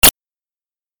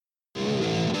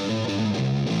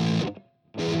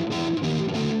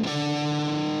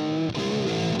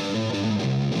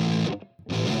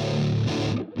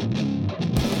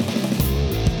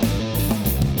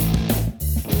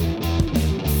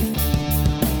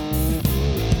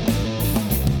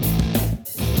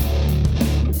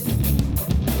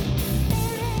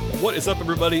What is up,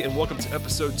 everybody, and welcome to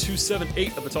episode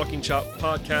 278 of the Talking Chop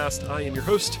podcast. I am your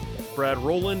host, Brad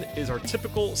Rowland. It is our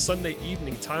typical Sunday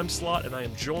evening time slot, and I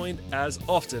am joined, as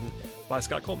often, by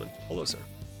Scott Coleman. Hello, sir.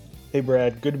 Hey,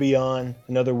 Brad. Good to be on.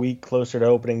 Another week closer to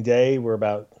opening day. We're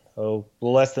about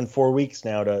less than 4 weeks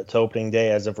now to opening day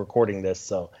as of recording this.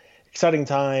 So exciting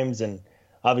times, and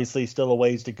obviously still a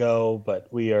ways to go, but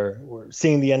we're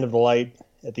seeing the end of the light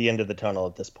at the end of the tunnel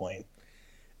at this point.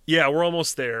 Yeah, we're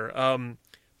almost there.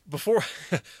 Before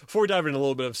we dive into a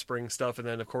little bit of spring stuff, and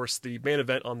then of course the main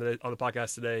event on the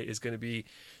podcast today is going to be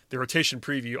the rotation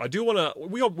preview. I do want to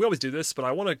we always do this, but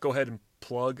I want to go ahead and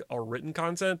plug our written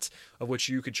content, of which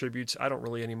you contribute. I don't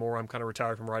really anymore. I'm kind of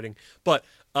retired from writing, but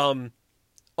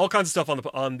all kinds of stuff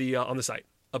on the site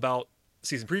about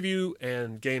season preview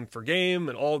and game for game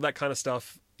and all of that kind of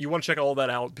stuff. You want to check all that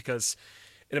out because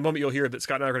in a moment you'll hear that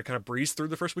Scott and I are going to kind of breeze through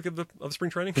the first week of the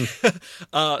spring training.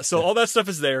 So all that stuff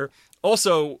is there.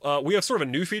 Also, we have sort of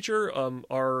a new feature.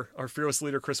 Our fearless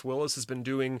leader, Chris Willis, has been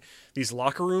doing these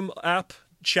locker room app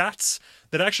chats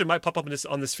that actually might pop up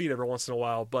on this feed every once in a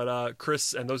while. But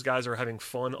Chris and those guys are having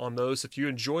fun on those. If you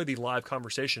enjoy the live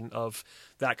conversation of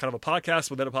that kind of a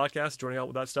podcast within a podcast, joining out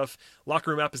with that stuff,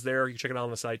 locker room app is there. You can check it out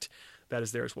on the site. That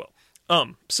is there as well.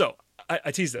 So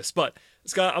I tease this, but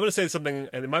Scott, I'm going to say something,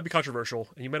 and it might be controversial,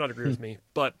 and you may not agree with me,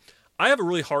 but I have a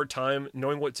really hard time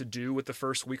knowing what to do with the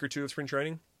first week or two of spring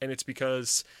training, and it's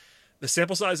because the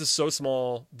sample size is so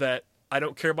small that I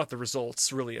don't care about the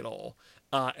results really at all.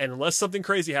 And unless something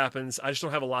crazy happens, I just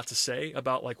don't have a lot to say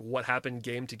about like what happened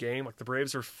game to game. Like the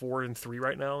Braves are 4-3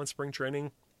 right now in spring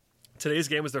training. Today's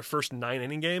game was their first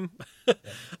 9-inning game.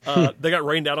 They got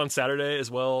rained out on Saturday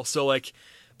as well. So like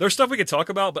there's stuff we could talk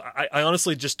about, but I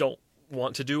honestly just don't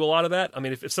want to do a lot of that. I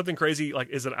mean, if something crazy like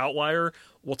is an outlier,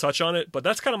 we'll touch on it, but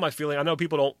that's kind of my feeling. I know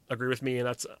people don't agree with me, and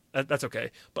that's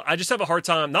okay, but I just have a hard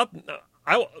time.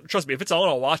 Trust me, if it's on,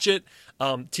 I'll watch it.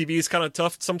 TV is kind of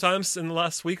tough sometimes. In the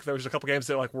last week there was a couple games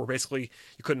that like were basically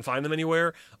you couldn't find them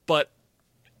anywhere, but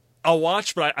I'll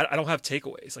watch, but I don't have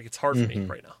takeaways. Like it's hard for me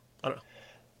right now. I don't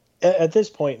know. At this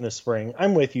point in the spring,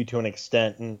 I'm with you to an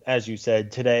extent, and as you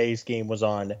said, today's game was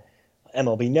on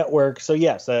MLB Network. So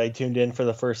yes, I tuned in for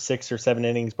the first 6 or 7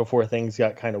 innings before things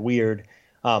got kind of weird.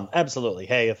 Absolutely.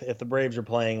 Hey, if the Braves are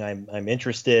playing, I'm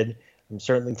interested. I'm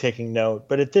certainly taking note.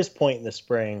 But at this point in the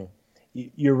spring,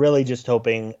 you're really just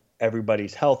hoping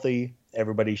everybody's healthy,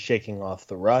 everybody's shaking off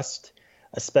the rust,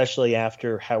 especially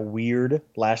after how weird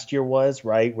last year was,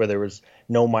 right? Where there was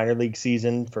no minor league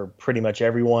season for pretty much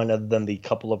everyone other than the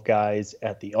couple of guys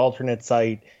at the alternate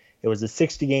site. It was a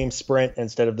 60-game sprint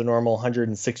instead of the normal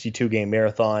 162-game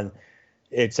marathon,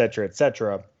 et cetera, et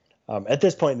cetera. At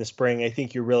this point in the spring, I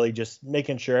think you're really just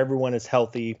making sure everyone is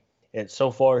healthy. It's so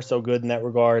far so good in that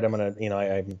regard.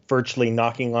 I'm virtually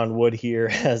knocking on wood here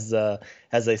as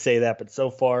I say that, but so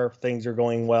far things are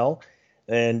going well.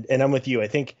 And I'm with you. I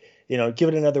think, give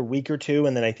it another week or two,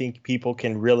 and then I think people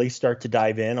can really start to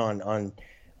dive in on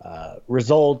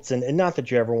results, and not that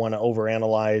you ever want to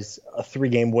overanalyze a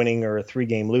 3-game winning or a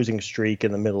 3-game losing streak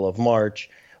in the middle of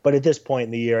March. But at this point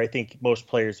in the year, I think most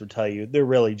players would tell you they're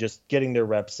really just getting their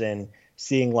reps in,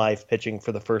 seeing live pitching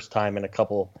for the first time in a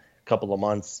couple of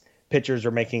months. Pitchers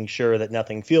are making sure that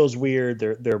nothing feels weird.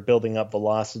 They're building up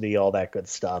velocity, all that good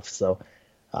stuff. So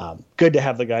good to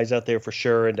have the guys out there for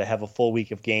sure, and to have a full week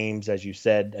of games. As you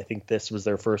said, I think this was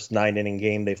their first 9-inning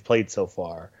game they've played so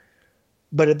far.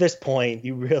 But at this point,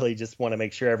 you really just want to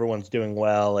make sure everyone's doing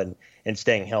well and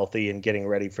staying healthy and getting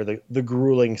ready for the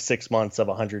grueling 6 months of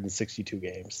 162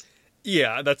 games.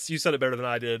 Yeah, you said it better than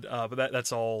I did, but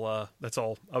that's all. I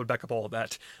would back up all of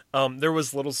that. There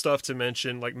was little stuff to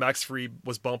mention, like Max Fried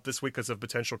was bumped this week because of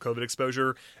potential COVID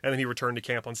exposure, and then he returned to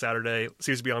camp on Saturday.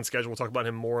 Seems to be on schedule. We'll talk about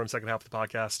him more in the second half of the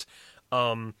podcast.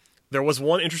 There was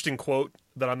one interesting quote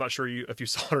that I'm not sure if you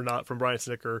saw it or not from Brian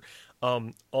Snitker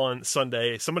on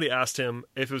Sunday. Somebody asked him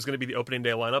if it was going to be the opening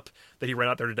day lineup that he ran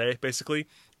out there today, basically.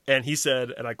 And he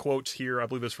said, and I quote here, I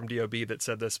believe it was from DOB that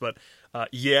said this, but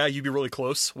yeah, you'd be really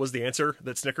close was the answer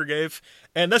that Snitker gave.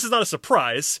 And this is not a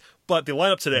surprise, but the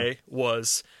lineup today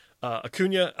was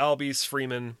Acuna, Albies,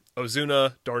 Freeman,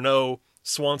 Ozuna, d'Arnaud,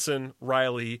 Swanson,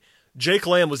 Riley. Jake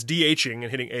Lamb was DHing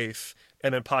and hitting 8th,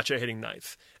 and then Pache hitting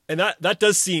 9th. And that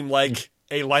does seem like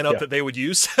a lineup that they would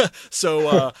use.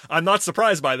 So I'm not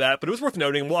surprised by that, but it was worth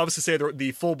noting. We'll obviously say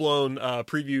the full-blown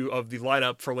preview of the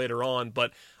lineup for later on,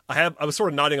 but I was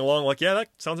sort of nodding along like, yeah, that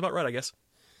sounds about right, I guess.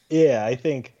 Yeah, I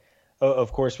think,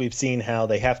 of course, we've seen how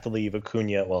they have to leave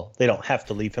Acuna. Well, they don't have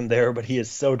to leave him there, but he is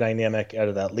so dynamic out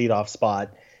of that leadoff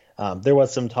spot. There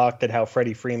was some talk that how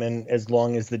Freddie Freeman, as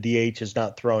long as the DH is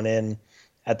not thrown in,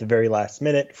 at the very last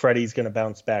minute. Freddie's going to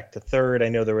bounce back to third. I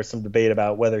know there was some debate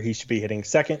about whether he should be hitting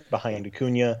second behind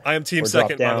Acuna. I am team or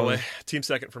second, drop by the down. way. Team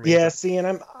second for me. Yeah, see,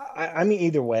 and I'm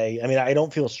either way. I mean, I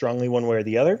don't feel strongly one way or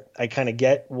the other. I kind of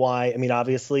get why. I mean,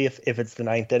 obviously, if it's the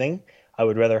ninth inning, I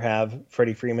would rather have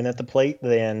Freddie Freeman at the plate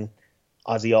than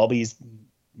Ozzie Albies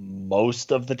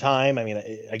most of the time. I mean,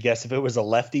 I guess if it was a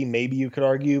lefty, maybe you could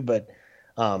argue, but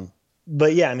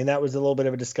yeah, I mean, that was a little bit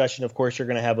of a discussion. Of course, you're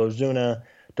going to have Ozuna,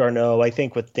 d'Arnaud. I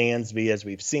think with Dansby, as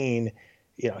we've seen,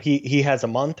 he has a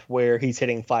month where he's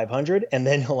hitting 500, and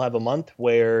then he'll have a month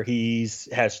where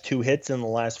has 2 hits in the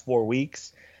last 4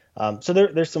 weeks. So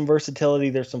there's some versatility,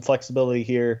 there's some flexibility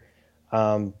here.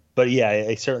 But yeah,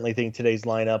 I certainly think today's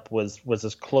lineup was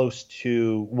as close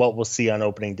to what we'll see on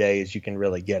opening day as you can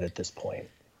really get at this point.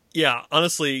 Yeah,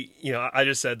 honestly, I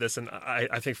just said this, and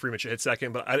I think Freeman should hit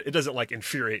second, but it doesn't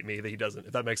infuriate me that he doesn't.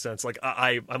 If that makes sense,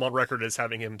 I'm on record as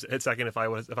having him hit second if I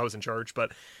was in charge.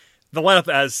 But the lineup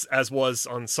as was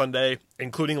on Sunday,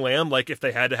 including Lamb, if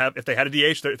they had a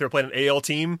DH, if they're playing an AL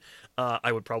team,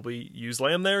 I would probably use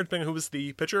Lamb there, depending on who was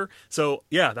the pitcher. So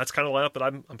yeah, that's kind of the lineup that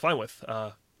I'm fine with.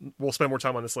 We'll spend more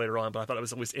time on this later on, but I thought it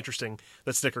was at least interesting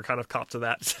that Snicker kind of copped to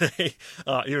that today,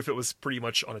 even if it was pretty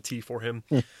much on a tee for him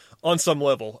on some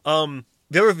level.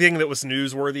 The other thing that was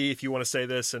newsworthy, if you want to say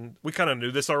this, and we kind of knew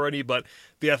this already, but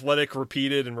The Athletic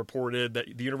repeated and reported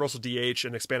that the universal DH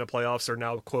and expanded playoffs are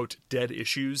now, quote, dead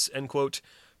issues, end quote,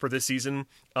 for this season.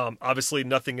 Obviously,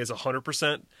 nothing is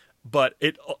 100%. But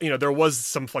there was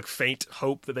some faint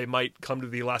hope that they might come to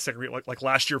the last second. Like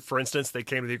last year, for instance, they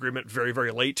came to the agreement very,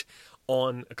 very late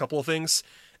on a couple of things.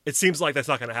 It seems like that's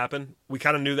not going to happen. We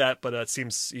kind of knew that, but it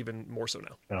seems even more so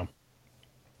now. Yeah.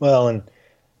 Well, and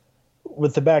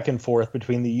with the back and forth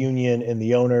between the union and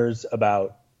the owners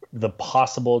about the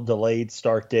possible delayed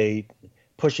start date,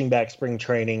 pushing back spring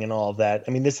training and all of that,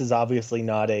 I mean, this is obviously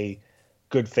not a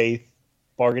good faith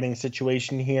bargaining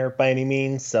situation here by any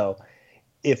means. So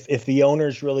if the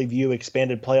owners really view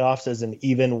expanded playoffs as an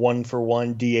even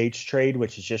 1-for-1 DH trade,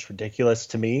 which is just ridiculous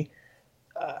to me,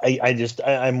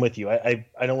 I'm with you. I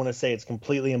don't want to say it's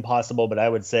completely impossible, but I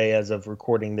would say as of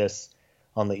recording this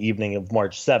on the evening of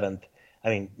March 7th, I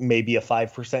mean, maybe a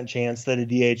 5% chance that a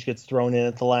DH gets thrown in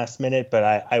at the last minute, but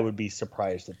I would be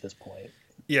surprised at this point.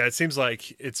 Yeah, it seems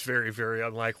like it's very, very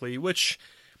unlikely, which,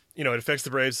 it affects the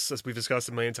Braves, as we've discussed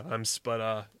a million times,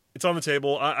 but it's on the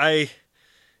table.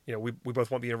 We both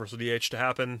want the universal DH to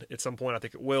happen at some point. I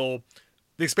think it will.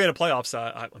 The expanded playoffs,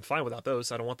 I'm fine without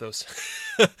those. I don't want those.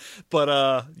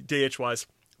 But DH-wise,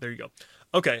 there you go.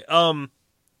 Okay,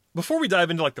 before we dive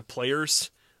into the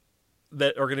players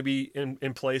that are going to be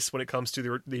in place when it comes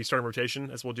to the starting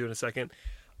rotation, as we'll do in a second,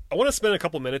 I want to spend a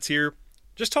couple minutes here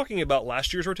just talking about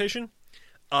last year's rotation.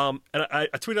 And I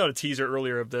tweeted out a teaser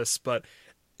earlier of this, but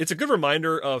it's a good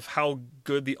reminder of how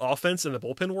good the offense and the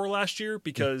bullpen were last year,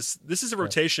 because this is a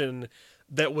rotation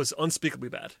that was unspeakably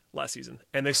bad last season,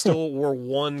 and they still were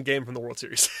one game from the World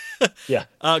Series. Yeah.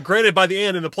 Granted, by the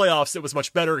end in the playoffs, it was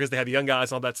much better because they had the young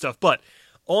guys and all that stuff. But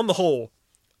on the whole,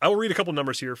 I will read a couple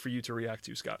numbers here for you to react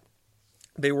to, Scott.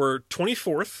 They were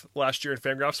 24th last year in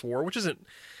Fangraphs WAR, which isn't,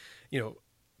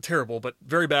 terrible, but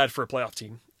very bad for a playoff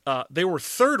team. They were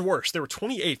third worst. They were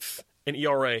 28th in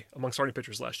ERA among starting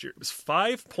pitchers last year. It was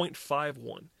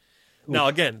 5.51. Now,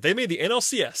 again, they made the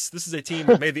NLCS. This is a team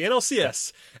that made the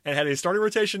NLCS and had a starting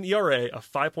rotation ERA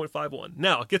of 5.51.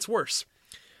 Now, it gets worse.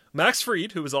 Max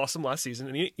Fried, who was awesome last season,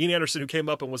 and Ian Anderson, who came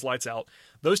up and was lights out,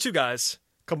 those two guys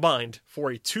combined for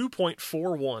a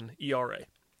 2.41 ERA.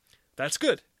 That's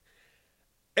good.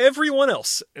 Everyone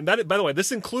else, and that, by the way,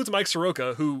 this includes Mike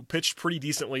Soroka, who pitched pretty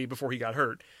decently before he got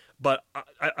hurt, but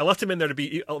I left him in there to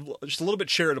be just a little bit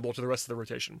charitable to the rest of the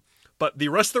rotation. But the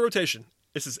rest of the rotation,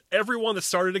 this is everyone that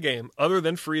started a game other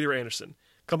than Fried or Anderson,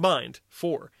 combined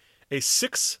for a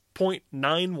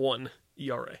 6.91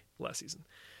 ERA last season.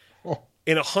 Oh.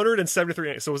 In 173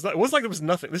 innings. So it was like there was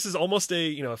nothing. This is almost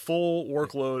a full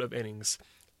workload of innings.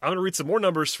 I'm going to read some more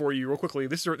numbers for you real quickly.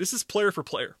 This is player for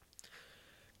player.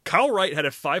 Kyle Wright had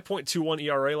a 5.21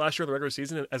 ERA last year in the regular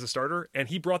season as a starter, and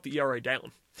he brought the ERA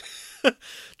down.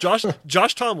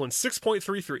 Josh Tomlin,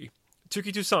 6.33.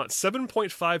 Touki Toussaint,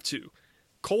 7.52.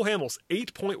 Cole Hamels,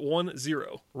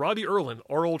 8.10. Robbie Erlin,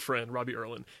 our old friend Robbie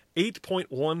Erlin, 8.15.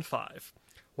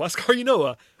 Huascar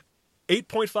Ynoa,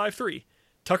 8.53.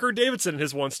 Tucker Davidson in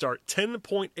his one start,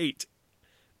 10.8.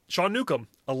 Sean Newcomb,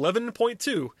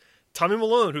 11.2. Tommy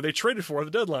Malone, who they traded for at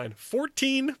the deadline,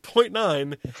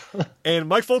 14.9. And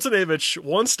Mike Foltynewicz,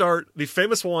 one start, the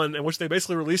famous one in which they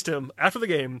basically released him after the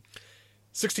game,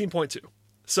 16.2.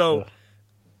 So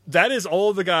that is all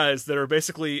of the guys that are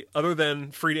basically, other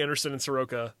than Fried, Anderson, and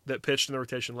Soroka, that pitched in the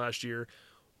rotation last year.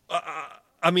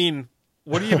 I mean,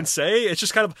 what do you even say? It's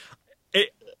just kind of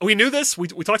we knew this. We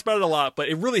talked about it a lot, but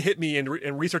it really hit me in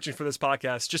researching for this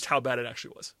podcast just how bad it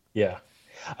actually was. Yeah.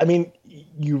 I mean,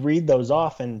 you read those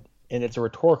off, and it's a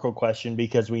rhetorical question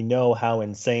because we know how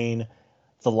insane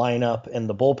the lineup and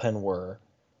the bullpen were.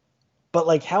 But,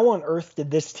 like, how on earth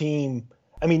did this team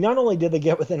 – I mean, not only did they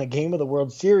get within a game of the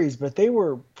World Series, but they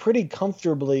were pretty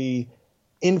comfortably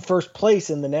in first place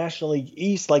in the National League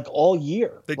East, like, all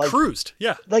year. They cruised,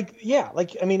 yeah.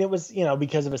 I mean, it was,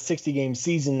 because of a 60-game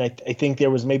season, I think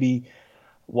there was maybe,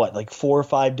 4 or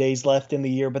 5 days left in the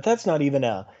year. But that's not even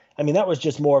that was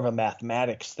just more of a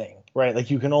mathematics thing, right? Like,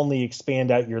 you can only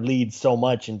expand out your lead so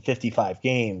much in 55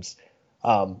 games.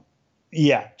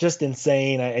 Yeah, just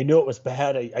insane. I knew it was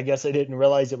bad. I guess I didn't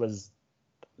realize it was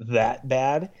that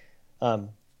bad.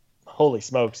 Holy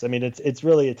smokes. I mean, it's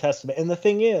really a testament. And the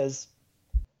thing is,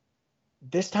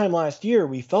 this time last year,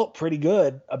 we felt pretty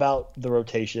good about the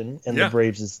rotation and the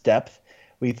Braves' depth.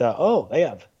 We thought, oh, they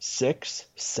have 6,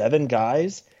 7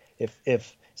 guys.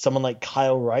 If someone like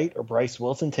Kyle Wright or Bryce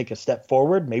Wilson take a step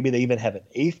forward, maybe they even have an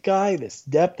 8th guy. This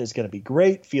depth is going to be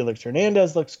great. Felix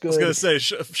Hernandez looks good. I was going to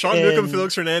say, Sean Newcomb,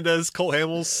 Felix Hernandez, Cole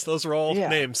Hamels, those are all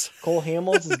names. Cole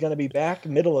Hamels is going to be back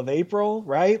middle of April,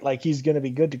 right? Like, he's going to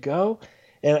be good to go.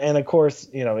 And of course,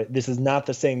 this is not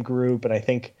the same group, and I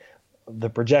think the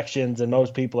projections and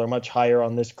most people are much higher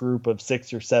on this group of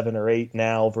 6 or 7 or 8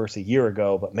 now versus a year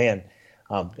ago. But man,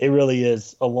 it really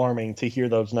is alarming to hear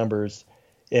those numbers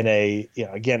in a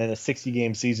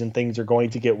 60-game season. Things are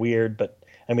going to get weird, but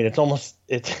I mean, it's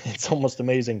almost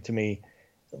amazing to me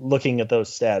looking at those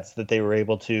stats that they were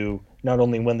able to not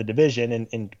only win the division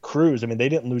and cruise. I mean, they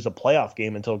didn't lose a playoff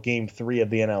game until Game 3 of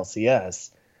the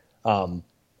NLCS.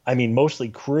 I mean, mostly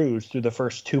cruise through the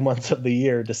first 2 months of the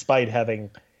year, despite having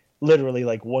literally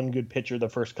like one good pitcher the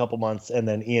first couple months, and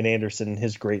then Ian Anderson,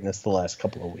 his greatness the last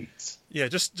couple of weeks. Yeah,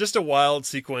 just a wild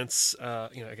sequence.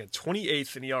 Again,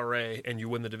 28th in ERA, and you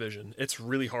win the division. It's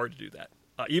really hard to do that.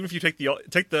 Even if you take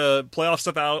the playoff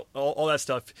stuff out, all that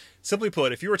stuff. Simply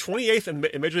put, if you were 28th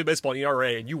in Major League Baseball in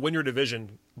ERA and you win your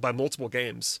division by multiple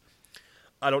games,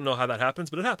 I don't know how that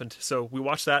happens, but it happened. So we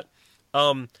watched that.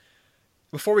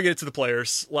 Before we get to the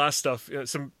players, last stuff,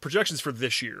 some projections for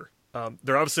this year.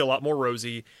 They're obviously a lot more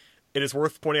rosy. It is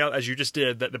worth pointing out, as you just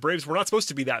did, that the Braves were not supposed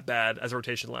to be that bad as a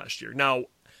rotation last year. Now,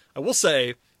 I will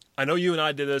say, I know you and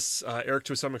I did this, Eric,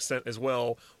 to some extent as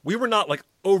well. We were not like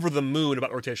over the moon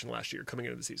about rotation last year coming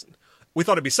into the season. We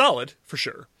thought it'd be solid, for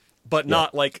sure, but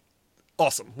not like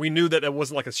awesome. We knew that it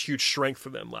wasn't like a huge strength for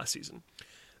them last season.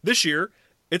 This year,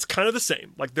 it's kind of the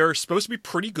same. Like, they're supposed to be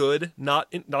pretty good, not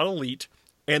elite,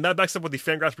 and that backs up with the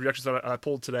Fangraphs projections that I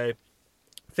pulled today.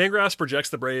 Fangraphs projects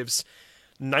the Braves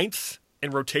 9th in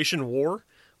rotation WAR,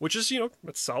 which is,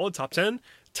 that's solid, top 10.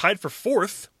 Tied for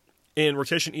 4th in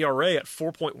rotation ERA at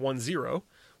 4.10,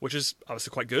 which is obviously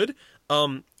quite good.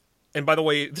 And by the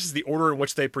way, this is the order in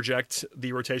which they project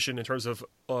the rotation in terms of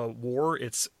WAR.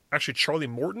 It's actually Charlie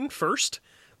Morton first,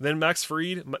 then Max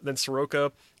Fried, then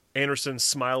Soroka, Anderson,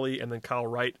 Smiley, and then Kyle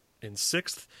Wright in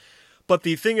 6th. But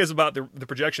the thing is about the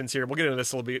projections here, we'll get into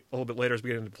this a little bit later as we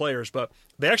get into players, but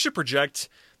they actually project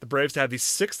the Braves to have the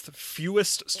 6th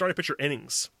fewest starting pitcher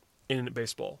innings in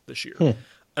baseball this year.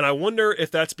 And I wonder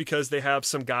if that's because they have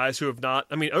some guys who have not,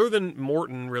 I mean, other than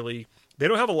Morton, really, they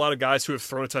don't have a lot of guys who have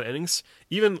thrown a ton of innings.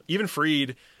 Even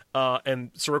Fried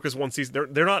and Soroka's one season,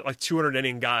 they're not like 200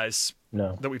 inning guys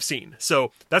that we've seen.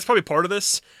 So that's probably part of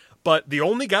this. But the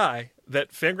only guy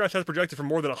that Fangraphs has projected for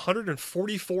more than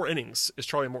 144 innings is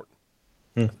Charlie Morton.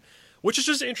 Which is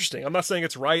just interesting. I'm not saying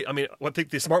it's right. I mean, I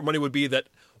think the smart money would be that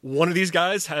one of these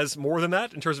guys has more than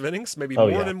that in terms of innings, maybe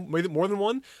more than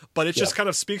one. But it just kind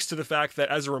of speaks to the fact that,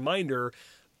 as a reminder,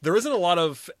 there isn't a lot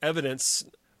of evidence.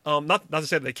 Not to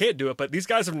say that they can't do it, but these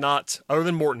guys have not, other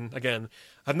than Morton, again,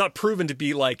 have not proven to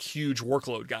be like huge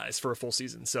workload guys for a full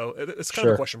season. So it's kind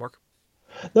of a question mark.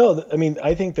 No, I mean,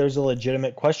 I think there's a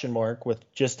legitimate question mark with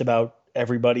just about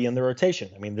everybody in the rotation.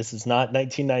 I mean, this is not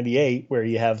 1998 where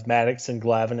you have Maddox and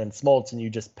Glavine and Smoltz and you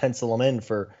just pencil them in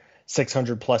for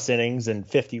 600 plus innings and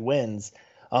 50 wins.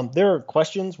 There are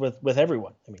questions with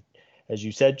everyone. I mean, as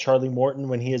you said, Charlie Morton,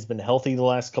 when he has been healthy the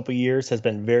last couple of years, has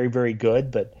been very, very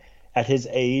good. But at his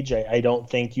age, I don't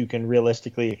think you can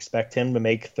realistically expect him to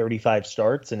make 35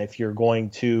 starts. And if you're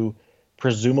going to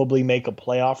presumably make a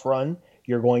playoff run,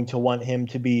 you're going to want him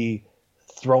to be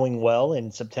throwing well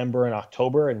in September and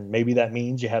October, and maybe that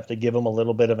means you have to give him a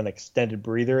little bit of an extended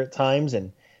breather at times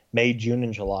in May, June,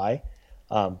 and July.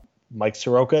 Mike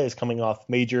Soroka is coming off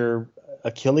major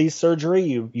Achilles surgery.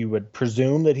 You would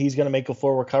presume that he's going to make a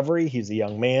full recovery. He's a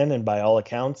young man, and by all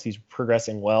accounts, he's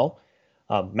progressing well.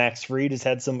 Max Fried has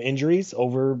had some injuries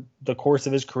over the course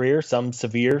of his career, some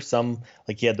severe, some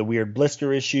like he had the weird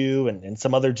blister issue and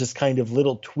some other just kind of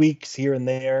little tweaks here and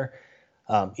there.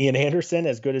 Ian Anderson,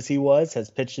 as good as he was, has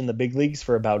pitched in the big leagues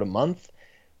for about a month.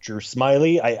 Drew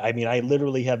Smyly, I mean, I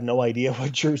literally have no idea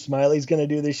what Drew Smyly's going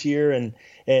to do this year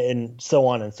and so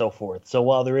on and so forth. So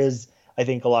while there is, I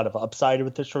think, a lot of upside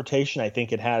with this rotation, I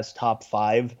think it has top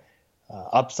 5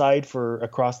 upside for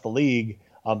across the league.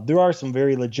 There are some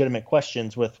very legitimate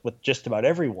questions with just about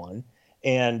everyone,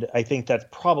 and I think that's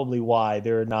probably why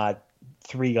there are not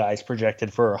 3 guys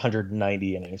projected for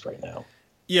 190 innings right now.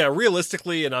 Yeah,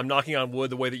 realistically, and I'm knocking on wood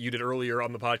the way that you did earlier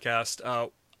on the podcast,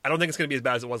 I don't think it's going to be as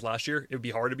bad as it was last year. It would be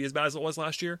hard to be as bad as it was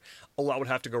last year. A lot would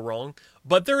have to go wrong,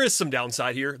 but there is some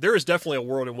downside here. There is definitely a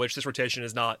world in which this rotation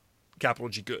is not capital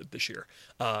G good this year.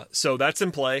 So that's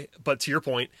in play, but to your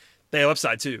point, they have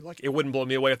upside too. Like, it wouldn't blow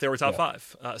me away if they were top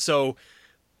 5. So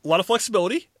a lot of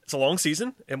flexibility. It's a long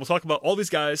season, and we'll talk about all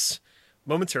these guys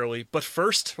momentarily. But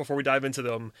first, before we dive into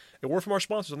them, a word from our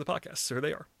sponsors on the podcast. So here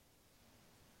they are.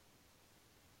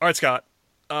 All right, Scott.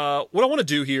 What I want to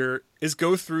do here is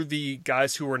go through the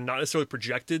guys who are not necessarily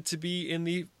projected to be in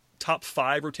the top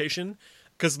 5 rotation,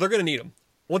 because they're going to need them.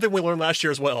 One thing we learned last year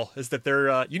as well is that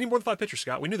you need more than 5 pitchers,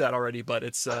 Scott. We knew that already, but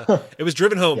it was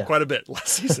driven home quite a bit last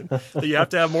season that you have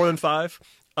to have more than 5.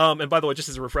 And by the way, just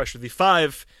as a refresher, the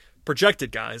 5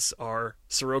 projected guys are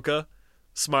Soroka,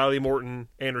 Smyly, Morton,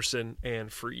 Anderson,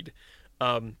 and Fried.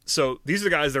 So these are the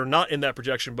guys that are not in that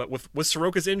projection, but with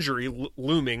Soroka's injury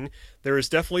looming, there is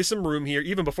definitely some room here,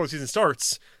 even before the season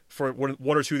starts, for one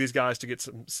or two of these guys to get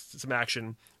some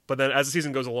action. But then as the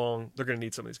season goes along, they're going to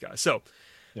need some of these guys. So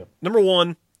Number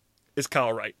 1 is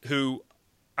Kyle Wright, who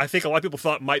I think a lot of people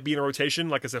thought might be in a rotation,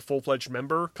 like as a full-fledged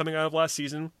member coming out of last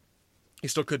season. He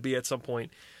still could be at some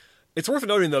point. It's worth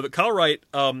noting, though, that Kyle Wright,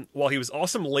 while he was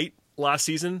awesome late last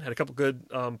season, had a couple good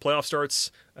playoff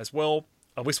starts as well.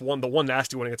 At least the one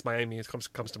nasty one against Miami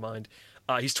comes to mind.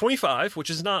 He's 25, which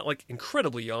is not like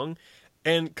incredibly young.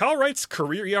 And Kyle Wright's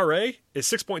career ERA is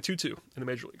 6.22 in the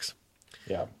major leagues.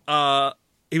 Yeah.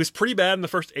 He was pretty bad in the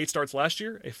first 8 starts last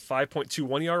year, a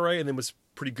 5.21 ERA, and then was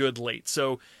pretty good late.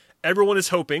 So everyone is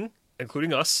hoping,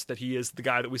 including us, that he is the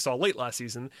guy that we saw late last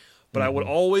season. But I would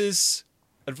always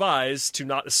advise to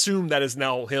not assume that is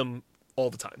now him all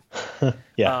the time.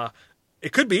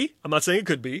 It could be. I'm not saying it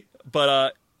could be,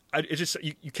 but it just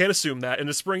you can't assume that. In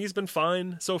the spring, he's been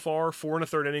fine so far. 4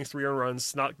 1/3 innings, 3 earned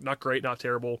runs. Not great, not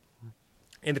terrible.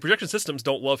 And the projection systems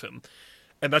don't love him,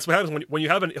 and that's what happens when you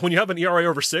have an ERA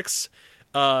over 6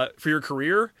 for your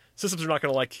career. Systems are not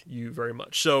going to like you very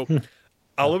much. So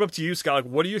I'll leave it up to you, Scott.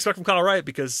 What do you expect from Kyle Wright?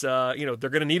 Because they're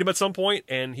going to need him at some point,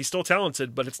 and he's still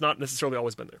talented, but it's not necessarily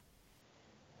always been there.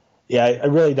 Yeah, I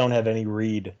really don't have any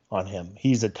read on him.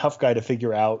 He's a tough guy to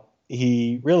figure out.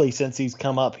 He really, since he's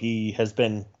come up, he has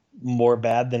been more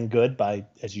bad than good by,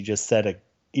 as you just said, a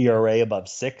ERA above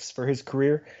 6 for his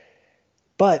career.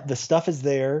 But the stuff is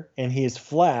there, and he has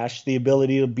flashed the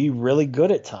ability to be really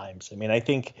good at times. I mean, I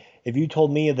think if you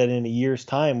told me that in a year's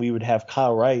time we would have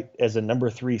Kyle Wright as a number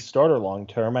 3 starter long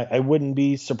term, I wouldn't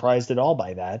be surprised at all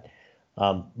by that.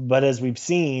 But as we've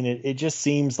seen, it just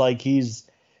seems like he's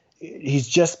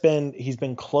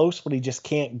been close, but he just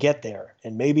can't get there.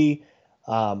 And maybe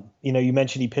you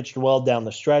mentioned he pitched well down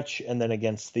the stretch, and then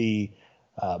against the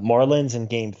Marlins in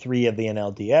Game 3 of the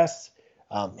NLDS.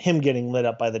 Him getting lit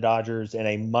up by the Dodgers in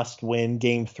a must-win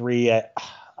Game 3.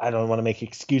 I don't want to make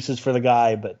excuses for the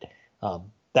guy, but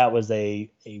that was a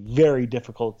very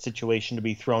difficult situation to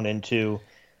be thrown into.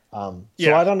 So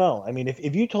I don't know. I mean,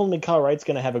 if you told me Kyle Wright's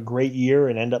going to have a great year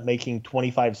and end up making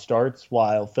 25 starts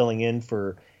while filling in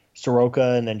for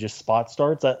Soroka and then just spot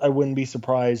starts, I wouldn't be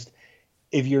surprised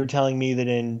if you're telling me that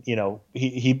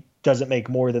he doesn't make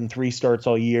more than 3 starts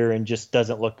all year and just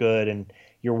doesn't look good, and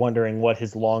you're wondering what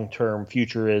his long-term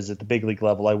future is at the big league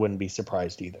level. I wouldn't be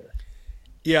surprised either.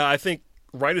 Yeah, I think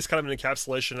Wright is kind of an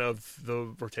encapsulation of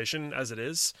the rotation as it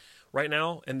is right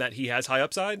now, and that he has high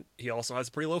upside. He also has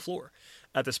a pretty low floor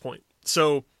at this point.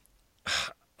 So,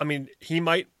 I mean,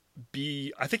 I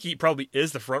think he probably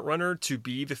is the front runner to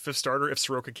be the 5th starter if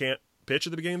Soroka can't pitch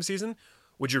at the beginning of the season.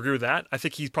 Would you agree with that? I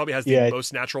think he probably has the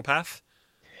most natural path.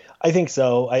 I think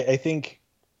so. I think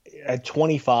at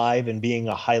 25 and being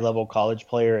a high-level college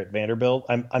player at Vanderbilt,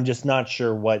 I'm just not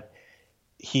sure what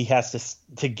he has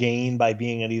to gain by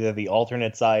being at either the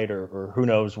alternate side or who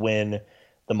knows when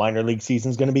the minor league season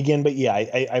is going to begin. But yeah,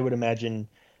 I would imagine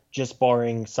just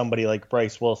barring somebody like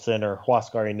Bryce Wilson or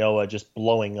Huascar Ynoa just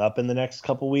blowing up in the next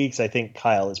couple weeks, I think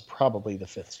Kyle is probably the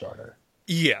 5th starter.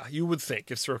 Yeah, you would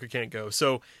think if Soroka can't go.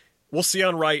 So we'll see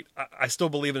on right. I still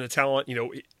believe in the talent. You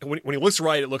know, when he looks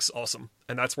right, it looks awesome,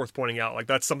 and that's worth pointing out. Like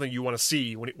that's something you want to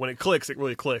see when it clicks. It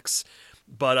really clicks.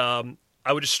 But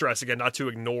I would just stress again not to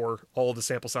ignore all of the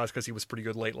sample size because he was pretty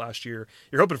good late last year.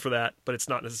 You're hoping for that, but it's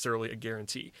not necessarily a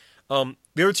guarantee. The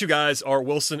other two guys are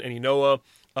Wilson and Ynoa.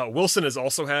 Wilson has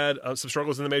also had some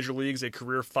struggles in the major leagues, a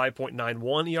career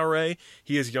 5.91 ERA.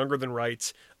 He is younger than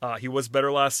Wright. He was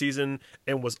better last season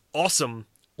and was awesome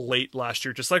late last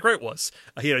year, just like Wright was.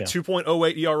 He had a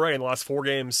 2.08 ERA in the last 4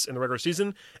 games in the regular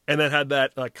season, and then had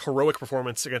that heroic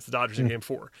performance against the Dodgers in Game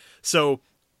 4. So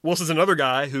Wilson's another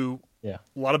guy who a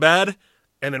lot of bad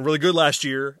and then really good last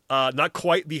year. Not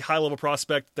quite the high-level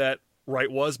prospect that Wright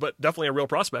was, but definitely a real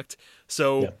prospect.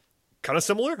 So kind of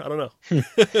similar. I don't know.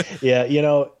 Yeah, you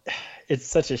know, it's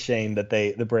such a shame that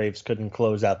the Braves couldn't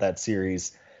close out that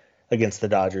series against the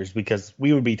Dodgers, because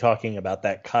we would be talking about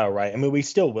that Kyle Wright. I mean, we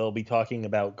still will be talking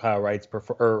about Kyle Wright's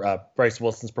Bryce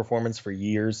Wilson's performance for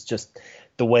years. Just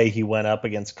the way he went up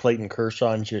against Clayton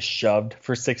Kershaw and just shoved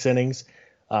for 6 innings.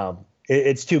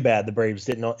 It's too bad the Braves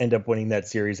didn't end up winning that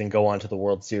series and go on to the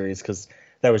World Series, because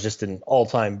that was just an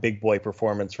all-time big boy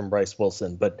performance from Bryce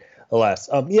Wilson. But alas,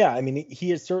 I mean, he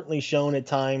has certainly shown at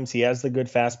times he has the good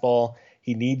fastball.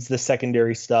 He needs the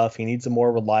secondary stuff. He needs a more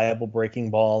reliable breaking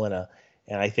ball and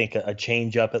I think a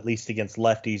change up, at least against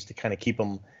lefties, to kind of keep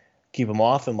him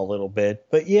off him a little bit.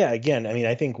 But yeah, again, I mean,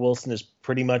 I think Wilson is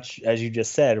pretty much, as you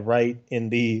just said, right in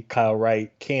the Kyle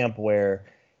Wright camp, where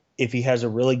if he has a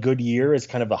really good year as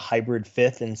kind of a hybrid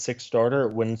 5th and 6th starter,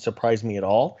 it wouldn't surprise me at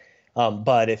all.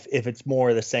 But if it's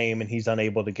more the same and he's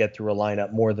unable to get through a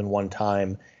lineup more than one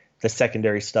time, the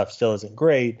secondary stuff still isn't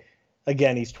great.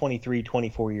 Again, he's 23,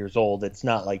 24 years old. It's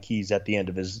not like he's at the end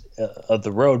of of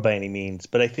the road by any means.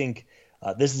 But I think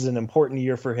this is an important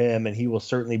year for him, and he will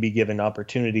certainly be given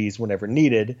opportunities whenever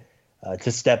needed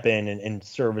to step in and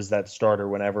serve as that starter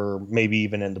whenever, maybe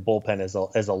even in the bullpen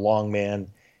as a long man.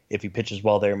 If he pitches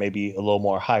well there, maybe a little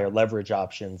more higher leverage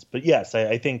options. But yes,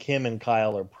 I think him and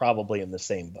Kyle are probably in the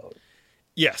same boat.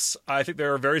 Yes, I think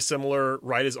they're very similar.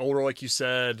 Wright is older, like you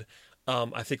said.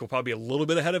 I think we'll probably be a little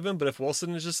bit ahead of him, but if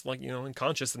Wilson is just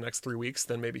unconscious the next 3 weeks,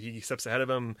 then maybe he steps ahead of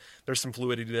him. There's some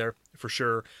fluidity there for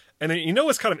sure. And then,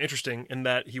 it's kind of interesting in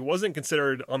that he wasn't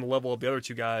considered on the level of the other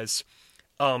two guys.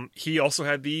 He also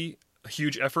had the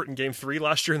huge effort in Game 3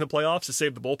 last year in the playoffs to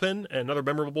save the bullpen, and another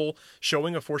memorable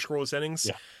showing of 4 scoreless innings.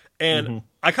 Yeah. And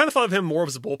I kind of thought of him more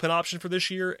as a bullpen option for this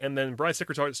year, and then Brian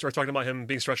Snitker started talking about him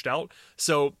being stretched out.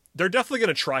 So they're definitely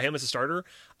going to try him as a starter.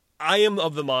 I am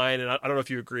of the mind, and I don't know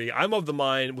if you agree, I'm of the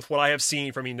mind with what I have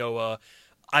seen from Ynoa,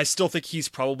 I still think he's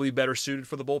probably better suited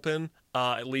for the bullpen,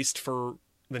 at least for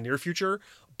the near future.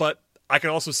 But I can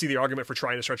also see the argument for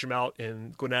trying to stretch him out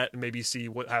in Gwinnett and maybe see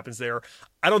what happens there.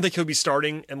 I don't think he'll be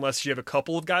starting unless you have a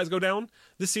couple of guys go down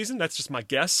this season. That's just my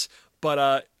guess. But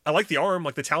I like the arm.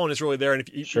 Like, the talent is really there. And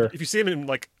if you see him in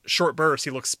short bursts,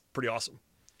 he looks pretty awesome.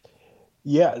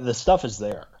 Yeah, the stuff is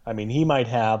there. I mean, he might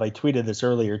have, I tweeted this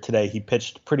earlier today, he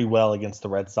pitched pretty well against the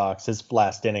Red Sox. His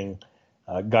last inning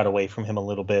got away from him a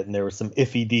little bit, and there was some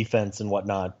iffy defense and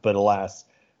whatnot. But alas,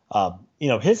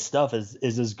 his stuff is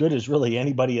as good as really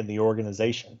anybody in the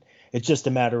organization. It's just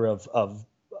a matter of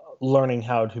learning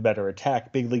how to better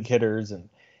attack big league hitters, and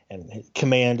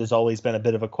command has always been a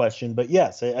bit of a question. But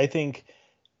yes, I think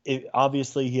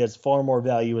obviously he has far more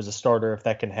value as a starter if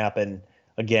that can happen.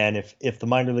 Again, if the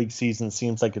minor league season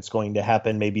seems like it's going to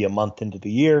happen maybe a month into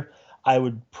the year, I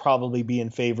would probably be in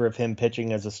favor of him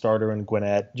pitching as a starter in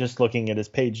Gwinnett. Just looking at his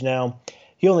page now,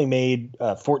 he only made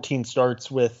 14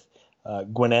 starts with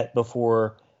Gwinnett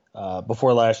before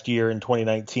last year in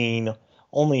 2019.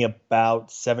 Only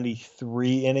about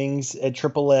 73 innings at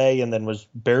AAA, and then was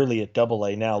barely at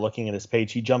AA. Now, looking at his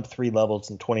page, he jumped 3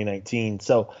 levels in 2019.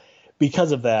 So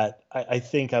because of that, I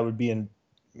think I would be in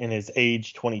his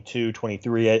age, 22,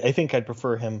 23, I think I'd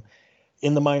prefer him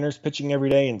in the minors pitching every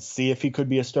day and see if he could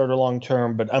be a starter long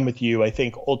term. But I'm with you. I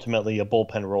think ultimately a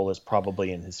bullpen role is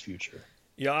probably in his future.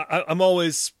 Yeah, I'm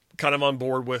always kind of on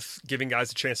board with giving guys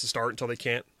a chance to start until they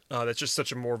can't. That's just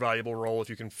such a more valuable role if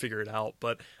you can figure it out.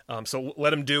 But so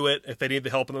let him do it. If they need the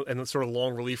help in the sort of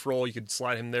long relief role, you could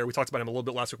slide him there. We talked about him a little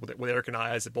bit last week with Eric and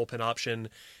I as a bullpen option.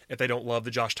 If they don't love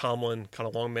the Josh Tomlin kind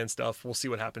of long man stuff, we'll see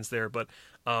what happens there. But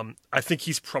I think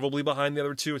he's probably behind the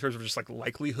other two in terms of just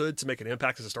likelihood to make an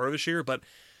impact as a starter this year. But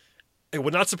it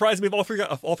would not surprise me if all three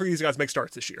of these guys make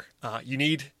starts this year. You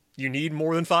need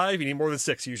more than 5. You need more than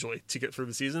 6 usually to get through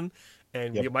the season,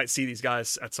 and you might see these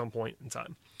guys at some point in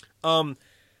time.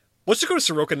 Let's just go to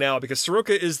Soroka now, because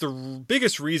Soroka is the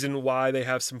biggest reason why they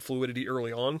have some fluidity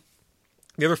early on.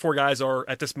 The other 4 guys are,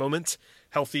 at this moment,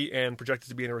 healthy and projected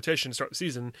to be in a rotation to start the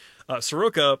season.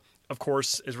 Soroka, of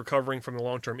course, is recovering from the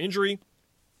long-term injury.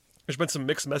 There's been some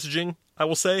mixed messaging, I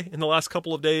will say, in the last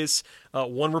couple of days.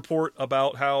 One report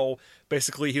about how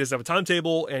basically he doesn't have a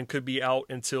timetable and could be out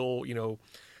until,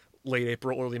 late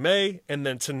April, early May. And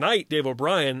then tonight, Dave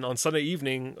O'Brien on Sunday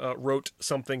evening wrote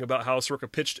something about how Soroka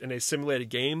pitched in a simulated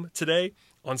game today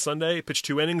on Sunday. Pitched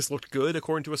 2 innings, looked good,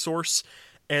 according to a source.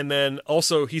 And then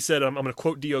also he said, I'm going to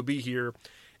quote DOB here,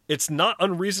 "It's not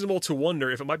unreasonable to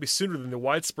wonder if it might be sooner than the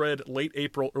widespread late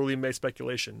April, early May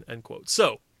speculation," end quote.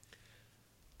 So,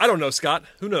 I don't know, Scott.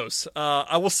 Who knows?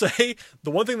 I will say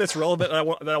the one thing that's relevant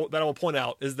that I will point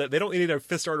out is that they don't need a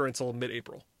 5th starter until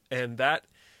mid-April. And that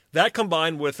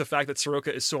combined with the fact that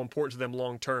Soroka is so important to them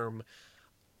long term,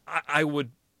 I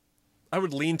would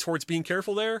lean towards being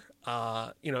careful there.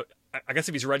 I guess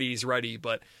if he's ready, he's ready,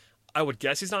 but I would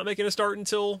guess he's not making a start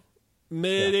until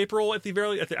mid-April at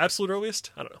the absolute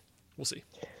earliest. I don't know. We'll see.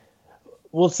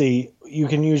 We'll see. You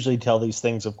can usually tell these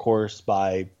things, of course,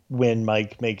 by when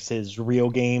Mike makes his real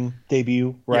game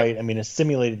debut, right? Yep. I mean, a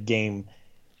simulated game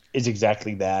is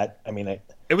exactly that. I mean,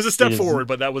 it was a step forward,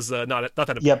 but that was not that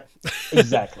important. Yep,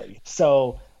 exactly.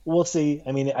 So we'll see.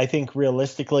 I mean, I think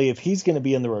realistically, if he's going to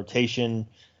be in the rotation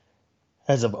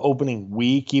as of opening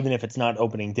week, even if it's not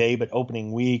opening day, but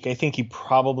opening week, I think he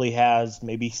probably has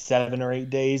maybe 7 or 8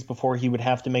 days before he would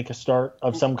have to make a start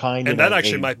of some kind. And that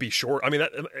actually might be short. I mean,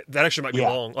 that actually might be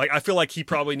long. Like, I feel like he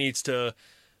probably needs to.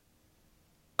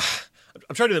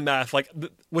 I'm trying to do the math. Like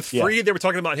with Fried, they were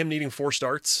talking about him needing 4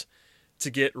 starts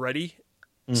to get ready.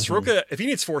 Mm-hmm. Soroka, if he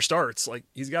needs 4 starts, like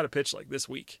he's got to pitch like this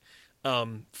week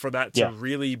for that to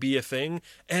really be a thing.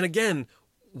 And again,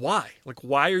 why? Like,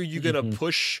 why are you going to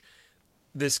push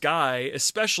this guy,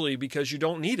 especially because you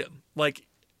don't need him? Like,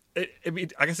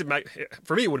 I guess it might,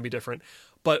 for me, it wouldn't be different.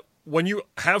 But when you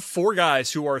have 4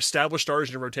 guys who are established starters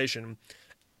in a rotation,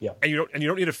 and you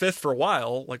don't need a 5th for a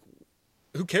while, like,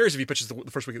 who cares if he pitches the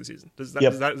first week of the season? Does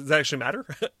that actually matter?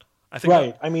 I think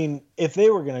right. I mean, if they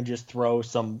were going to just throw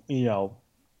some,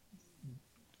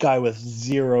 guy with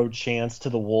 0 chance to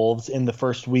the Wolves in the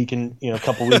first week and a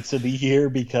couple weeks of the year,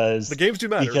 because the games do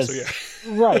matter.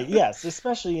 Right. Yes.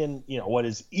 Especially in, what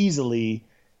is easily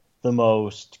the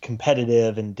most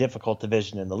competitive and difficult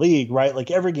division in the league, right?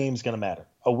 Like, every game's going to matter.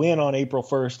 A win on April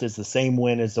 1st is the same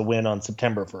win as a win on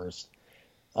September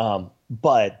 1st.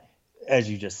 But as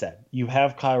you just said, you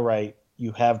have Kyle Wright,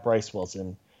 you have Bryce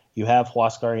Wilson, you have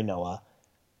Huascar Ynoa.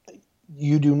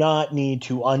 You do not need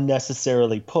to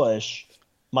unnecessarily push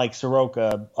Mike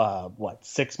Soroka,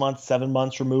 6 months, 7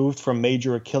 months removed from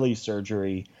major Achilles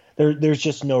surgery. There's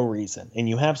just no reason. And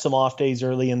you have some off days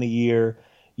early in the year.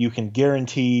 You can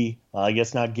guarantee, I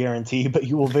guess not guarantee, but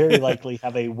you will very likely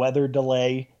have a weather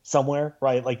delay somewhere,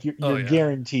 right? Like, you're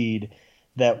guaranteed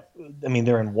that. I mean,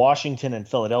 they're in Washington and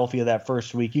Philadelphia that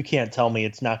first week. You can't tell me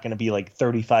it's not going to be like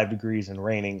 35 degrees and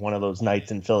raining one of those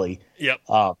nights in Philly. Yep.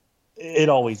 It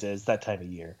always is that time of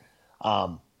year.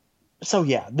 So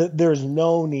there's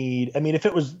no need. I mean, if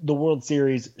it was the World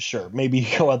Series, sure, maybe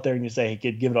you go out there and you say, "Hey,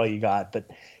 kid, give it all you got." But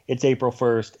it's April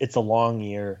 1st. It's a long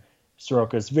year.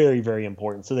 Soroka is very, very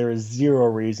important. So there is 0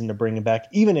 reason to bring him back,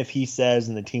 even if he says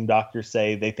and the team doctors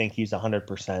say they think he's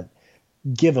 100%.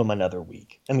 Give him another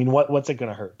week. I mean, what's it going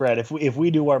to hurt, Brad? If we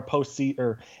do our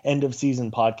or end of season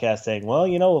podcast saying, well,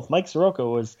 if Mike Soroka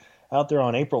was out there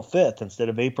on April 5th instead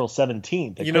of April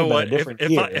 17th, you know what?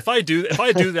 If I do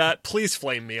that, please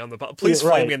flame me on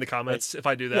flame me in the comments. If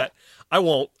I do that, I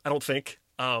won't. I don't think.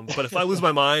 But if I lose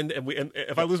my mind and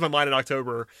if I lose my mind in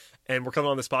October and we're coming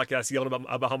on this podcast yelling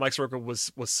about how Mike Soroka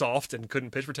was soft and couldn't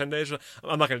pitch for 10 days,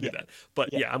 I'm not going to do that. But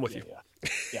I'm with you.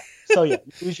 Yeah. So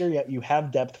you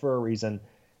have depth for a reason.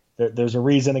 There's a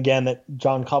reason again that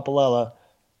John Coppolella,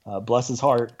 bless his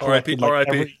heart, corrected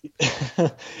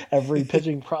every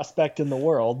pitching prospect in the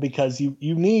world, because you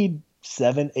need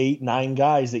 7, 8, 9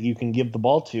 guys that you can give the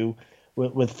ball to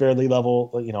with fairly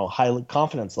level, high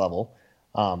confidence level.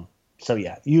 So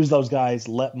use those guys.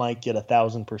 Let Mike get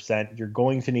 1,000%. You're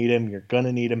going to need him. You're going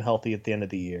to need him healthy at the end of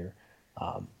the year.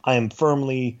 I am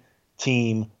firmly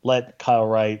team. Let Kyle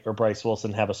Wright or Bryce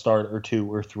Wilson have a start or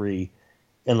 2 or 3,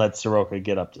 and let Soroka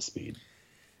get up to speed.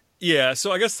 Yeah.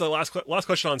 So I guess the last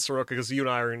question on Soroka, because you and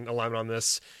I are in alignment on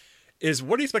this, is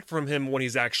what do you expect from him when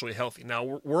he's actually healthy?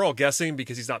 Now we're all guessing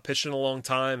because he's not pitched in a long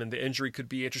time, and the injury could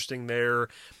be interesting there.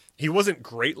 He wasn't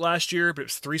great last year, but it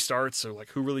was 3 starts, so like,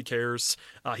 who really cares?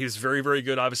 He was very, very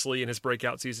good, obviously, in his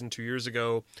breakout season 2 years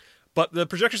ago. But the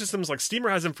projection systems, like Steamer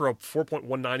has him for a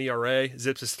 4.19 ERA,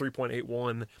 Zips is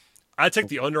 3.81. I'd take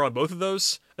the under on both of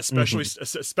those,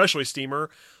 especially Steamer.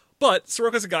 But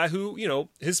Soroka's a guy who,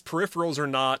 his peripherals are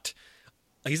not.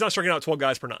 He's not striking out 12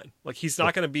 guys per 9. Like, he's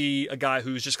not going to be a guy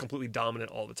who's just completely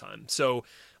dominant all the time. So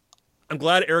I'm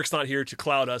glad Eric's not here to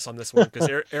cloud us on this one because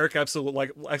Eric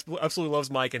absolutely loves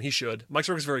Mike, and he should. Mike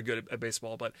Soroka is very good at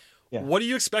baseball, but what are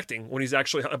you expecting when he's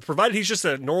actually, provided he's just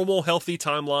a normal, healthy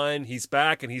timeline, he's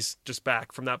back and he's just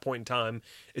back from that point in time?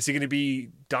 Is he going to be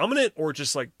dominant or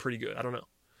just like pretty good? I don't know.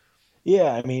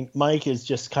 Yeah, I mean, Mike is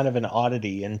just kind of an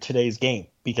oddity in today's game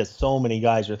because so many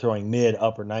guys are throwing mid,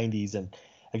 upper 90s, and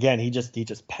again, he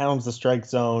just pounds the strike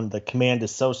zone. The command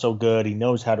is so good. He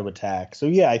knows how to attack. So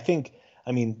yeah,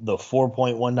 I mean, the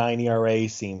 4.19 ERA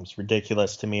seems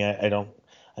ridiculous to me. I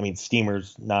mean,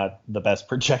 Steamer's not the best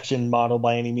projection model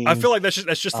by any means. I feel like that's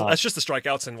just the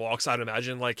strikeouts and walks, I'd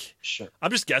imagine. Like, sure.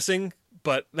 I'm just guessing,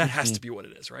 but that has to be what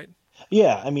it is, right?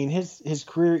 Yeah, I mean, his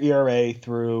career ERA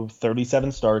through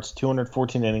 37 starts,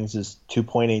 214 innings is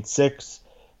 2.86.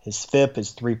 His FIP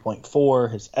is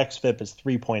 3.4. His xFIP is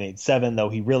 3.87, though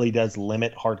he really does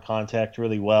limit hard contact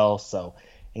really well,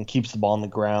 and keeps the ball on the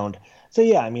ground. So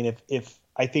yeah, I mean, if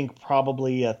I think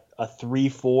probably a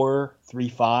 3.4,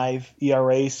 3.5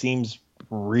 ERA seems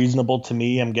reasonable to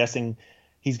me. I'm guessing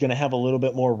he's going to have a little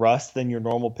bit more rust than your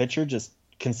normal pitcher, just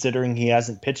considering he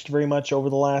hasn't pitched very much over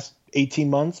the last 18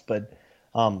 months. But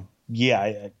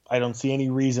yeah, I don't see any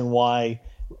reason why,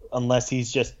 unless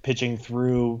he's just pitching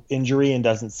through injury and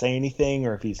doesn't say anything,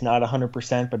 or if he's not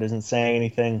 100% but isn't saying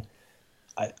anything.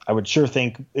 I would sure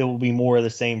think it will be more of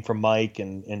the same from Mike,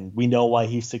 and we know why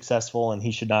he's successful, and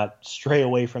he should not stray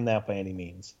away from that by any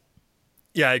means.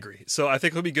 Yeah, I agree. So I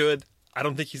think he'll be good. I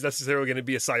don't think he's necessarily going to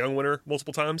be a Cy Young winner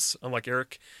multiple times, unlike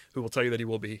Eric, who will tell you that he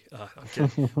will be. I'm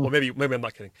kidding. Well, maybe I'm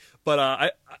not kidding.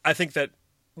 But I think that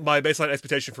my baseline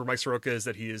expectation for Mike Soroka is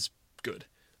that he is good.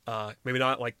 Maybe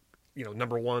not like,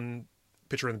 number one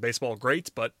pitcher in baseball, great,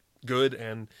 but good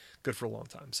and good for a long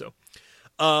time. So,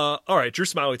 all right, Drew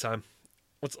Smyly time.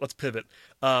 Let's pivot.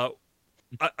 I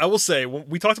will say, when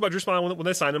we talked about Drew Smyly when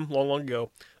they signed him long ago,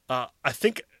 I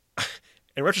think,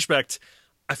 in retrospect,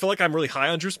 I feel like I'm really high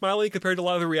on Drew Smyly compared to a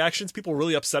lot of the reactions. People are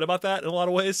really upset about that in a lot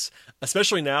of ways,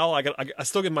 especially now. I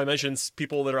still get my mentions,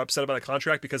 people that are upset about the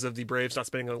contract because of the Braves not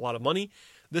spending a lot of money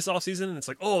this offseason. And it's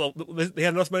like, oh, they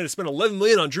had enough money to spend $11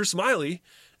 million on Drew Smyly.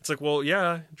 It's like, well,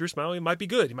 yeah, Drew Smyly might be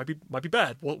good. He might be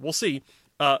bad. We'll see.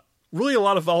 Really a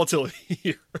lot of volatility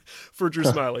here for Drew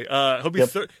Smyly.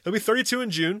 He'll be 32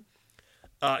 in June.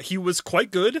 He was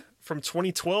quite good from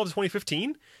 2012 to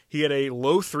 2015. He had a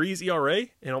low threes ERA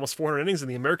and almost 400 innings in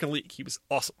the American League. He was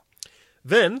awesome.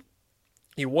 Then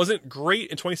he wasn't great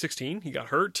in 2016. He got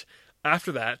hurt.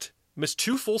 After that, missed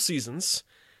 2 full seasons.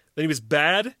 Then he was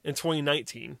bad in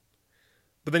 2019.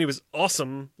 But then he was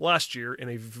awesome last year in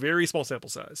a very small sample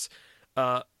size.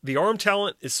 The arm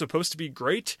talent is supposed to be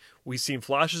great. We've seen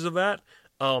flashes of that.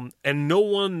 And no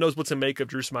one knows what to make of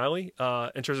Drew Smyly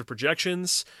in terms of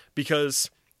projections, because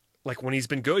like when he's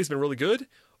been good, he's been really good.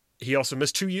 He also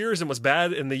missed 2 years and was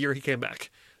bad in the year he came back.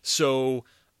 So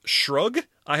shrug,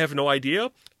 I have no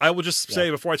idea. I will just say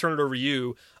before I turn it over to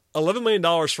you, $11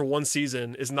 million for one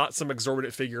season is not some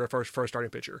exorbitant figure for a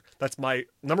starting pitcher. That's my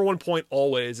number one point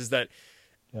always, is that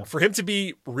for him to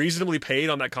be reasonably paid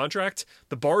on that contract,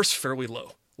 the bar is fairly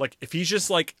low. Like if he's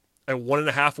just like a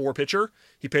 1.5 WAR pitcher,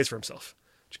 he pays for himself.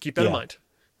 Just keep that in mind.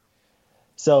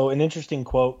 So an interesting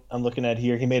quote I'm looking at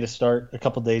here. He made a start a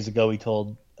couple days ago. He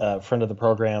told a friend of the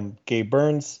program, Gabe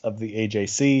Burns of the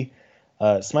AJC,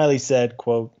 Smyly said,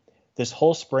 quote, "This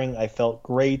whole spring I felt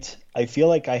great. I feel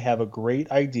like I have a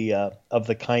great idea of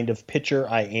the kind of pitcher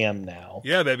I am now.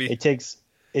 Yeah, baby. It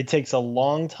takes a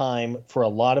long time for a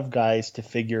lot of guys to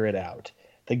figure it out.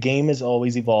 The game is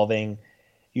always evolving.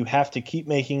 You have to keep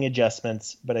making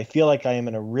adjustments, but I feel like I am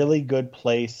in a really good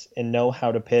place and know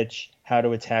how to pitch, how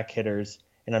to attack hitters,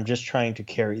 and I'm just trying to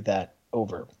carry that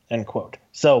over," end quote.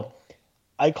 So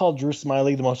I called Drew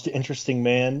Smyly the most interesting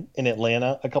man in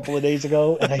Atlanta a couple of days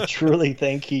ago, and I truly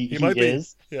think he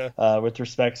is. Yeah. With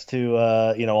respects to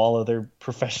all other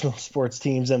professional sports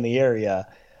teams in the area.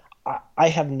 I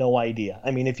have no idea.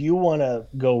 I mean, if you want to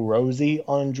go rosy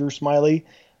on Drew Smyly,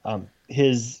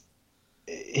 his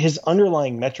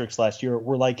underlying metrics last year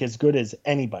were like as good as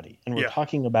anybody, and we're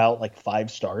talking about like 5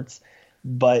 starts.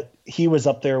 But he was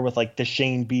up there with like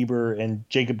DeShane Bieber and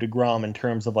Jacob deGrom in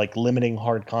terms of like limiting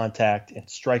hard contact and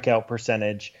strikeout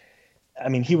percentage. I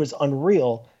mean, he was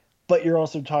unreal, but you're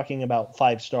also talking about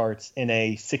 5 starts in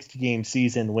a 60-game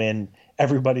season when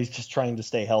everybody's just trying to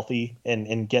stay healthy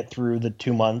and get through the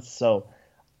 2 months. So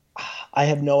I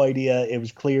have no idea. It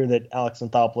was clear that Alex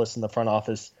Anthopoulos in the front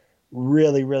office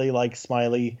really, really likes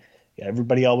Smyly.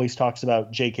 Everybody always talks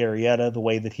about Jake Arrieta, the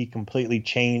way that he completely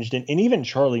changed, and even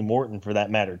Charlie Morton for that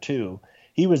matter too.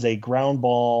 He was a ground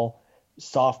ball,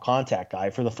 soft contact guy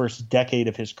for the first decade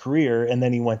of his career, and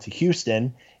then he went to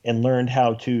Houston and learned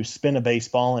how to spin a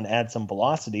baseball and add some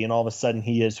velocity, and all of a sudden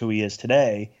he is who he is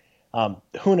today.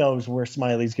 Who knows where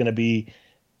Smiley's going to be?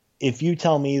 If you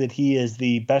tell me that he is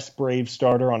the best Braves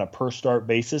starter on a per start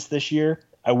basis this year,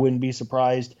 I wouldn't be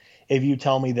surprised. If you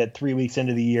tell me that 3 weeks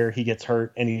into the year he gets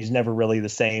hurt and he's never really the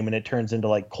same and it turns into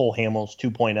like Cole Hamels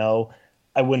 2.0,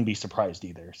 I wouldn't be surprised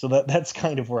either. So that's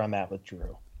kind of where I'm at with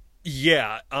Drew.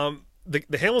 Yeah. The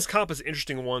Hamels comp is an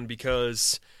interesting one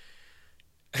because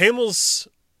Hamels,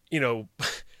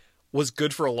 was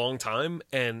good for a long time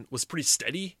and was pretty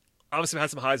steady. Obviously had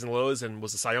some highs and lows and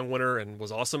was a Cy Young winner and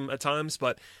was awesome at times,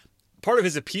 but part of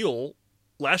his appeal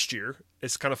last year,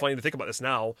 it's kind of funny to think about this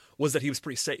now, was that he was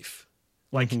pretty safe.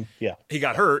 Like, he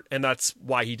got hurt, and that's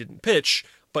why he didn't pitch.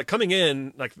 But coming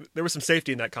in, like, there was some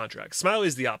safety in that contract. Smiley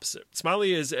is the opposite.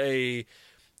 Smiley is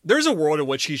there's a world in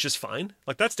which he's just fine.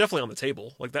 Like, that's definitely on the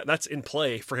table. Like, that's in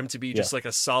play for him to be just like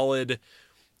a solid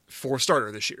 4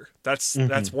 starter this year. That's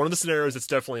one of the scenarios that's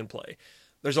definitely in play.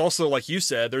 There's also, like you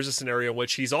said, there's a scenario in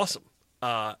which he's awesome.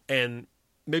 And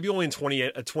maybe only in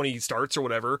 20 starts or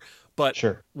whatever, but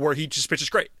where he just pitches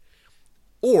great.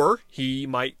 Or he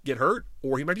might get hurt,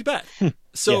 or he might be bad.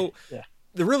 So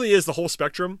there really is the whole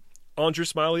spectrum on Drew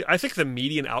Smiley. I think the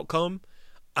median outcome,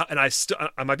 and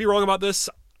I might be wrong about this,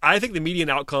 I think the median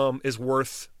outcome is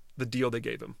worth the deal they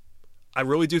gave him. I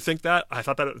really do think that. I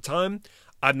thought that at the time.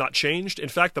 I've not changed. In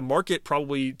fact, the market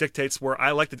probably dictates where I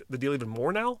like the deal even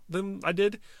more now than I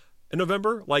did in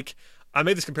November. Like, I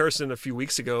made this comparison a few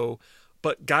weeks ago,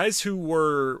 but guys who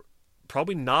were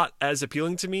probably not as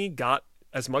appealing to me got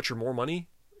as much or more money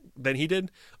than he did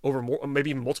over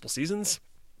maybe even multiple seasons.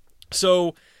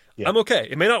 So I'm okay.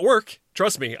 It may not work.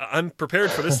 Trust me, I'm prepared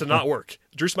for this to not work.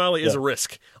 Drew Smiley is a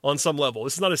risk on some level.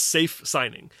 This is not a safe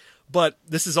signing, but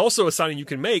this is also a signing you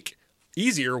can make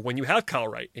easier when you have Kyle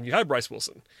Wright and you have Bryce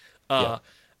Wilson.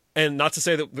 And not to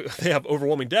say that they have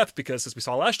overwhelming depth, because as we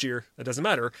saw last year, that doesn't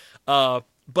matter.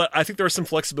 But I think there's some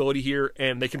flexibility here,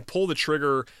 and they can pull the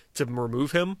trigger to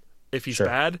remove him if he's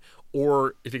bad,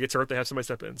 or if he gets hurt, they have somebody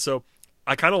step in. So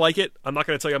I kind of like it. I'm not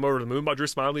going to tell you I'm over the moon about Drew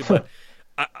Smiley, but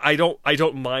I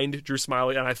don't mind Drew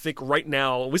Smiley. And I think right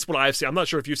now, at least what I've seen, I'm not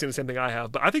sure if you've seen the same thing I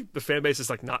have, but I think the fan base is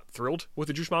like not thrilled with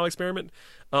the Drew Smiley experiment.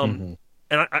 And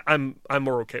I'm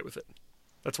more okay with it.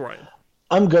 That's where I am.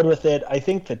 I'm good with it. I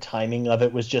think the timing of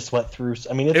it was just what threw.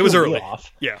 I mean, it was early.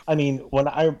 Off. Yeah. I mean, when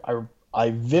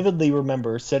I vividly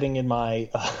remember sitting in my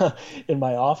in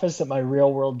my office at my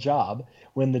real world job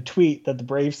when the tweet that the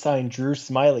Braves signed Drew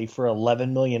Smiley for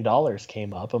 $11 million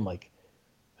came up. I'm like,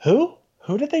 who?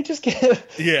 Who did they just give?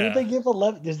 Yeah. Who did they give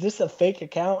 11? Is this a fake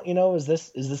account? Is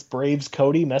this Braves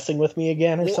Cody messing with me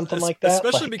again or something like that?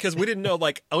 Especially because we didn't know,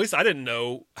 like, at least I didn't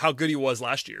know how good he was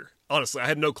last year. Honestly, I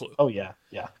had no clue. Oh yeah,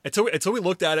 yeah. Until we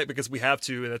looked at it, because we have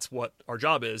to, and that's what our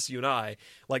job is. You and I.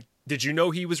 Like, did you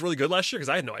know he was really good last year? Because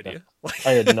I had no idea.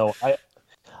 I had no.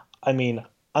 I mean,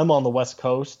 I'm on the West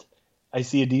Coast. I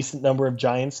see a decent number of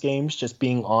Giants games just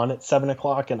being on at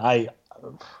 7:00, and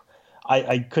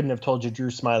I couldn't have told you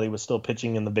Drew Smiley was still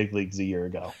pitching in the big leagues a year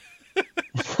ago.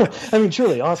 I mean,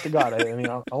 truly, honest to God,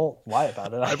 I won't lie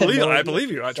about it. I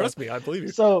believe you. Trust me, I believe you.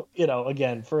 So,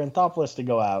 again, for Anthopoulos to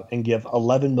go out and give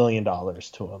 $11 million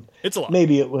to him, it's a lot.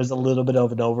 Maybe it was a little bit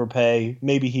of an overpay.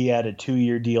 Maybe he had a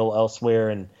 2-year deal elsewhere,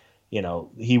 and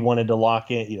he wanted to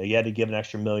lock it. He had to give an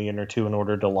extra $1 million or $2 million in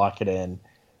order to lock it in.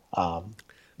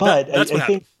 But that's what I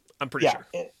think, I'm pretty sure.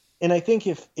 And I think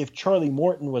if Charlie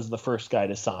Morton was the first guy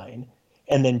to sign,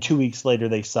 and then 2 weeks later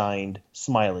they signed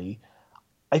Smiley,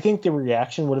 I think the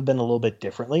reaction would have been a little bit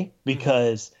differently,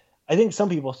 because I think some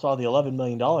people saw the $11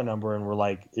 million number and were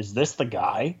like, is this the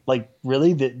guy? Like,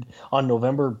 really? That on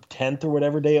November 10th or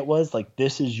whatever day it was, like,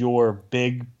 this is your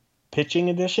big pitching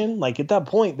addition? Like, at that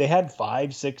point, they had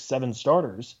 5, 6, 7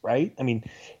 starters, right? I mean,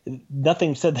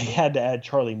 nothing said they had to add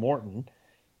Charlie Morton.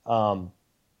 So,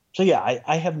 yeah,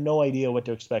 I have no idea what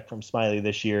to expect from Smiley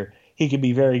this year. He could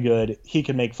be very good. He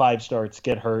could make 5 starts,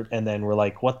 get hurt, and then we're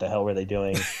like, what the hell were they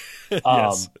doing?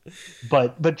 Yes.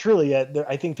 But truly,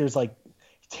 I think there's like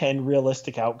 10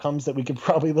 realistic outcomes that we could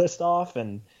probably list off,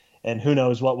 and who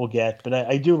knows what we'll get. But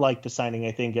I do like the signing.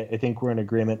 I think we're in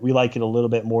agreement. We like it a little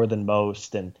bit more than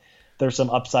most, and there's some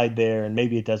upside there, and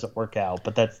maybe it doesn't work out.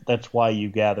 But that's why you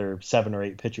gather 7 or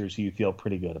 8 pitchers who you feel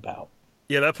pretty good about.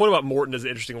 Yeah, that point about Morton is an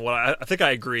interesting one. I think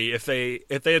I agree. If they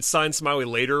had signed Smiley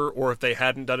later, or if they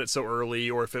hadn't done it so early,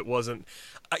 or if it wasn't,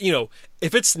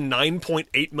 if it's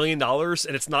 $9.8 million and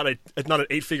it's not an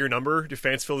 8-figure number, do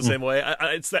fans feel the same way?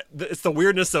 It's the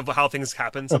weirdness of how things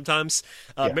happen sometimes.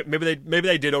 Maybe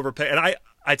they did overpay, and I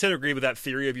tend to agree with that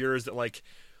theory of yours that, like,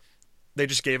 they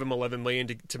just gave him 11 million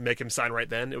to make him sign right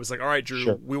then. It was like, all right, Drew,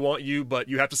 Sure. we want you, but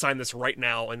you have to sign this right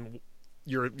now, and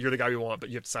you're the guy we want, but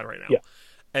you have to sign right now. Yeah.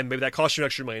 And maybe that costs you an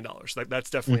extra $1 million. That's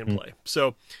definitely in play.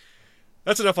 So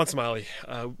that's enough on Smiley.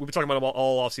 We've been talking about him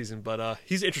all off season, but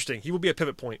he's interesting. He will be a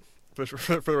pivot point for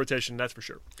the rotation, that's for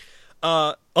sure.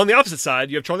 On the opposite side,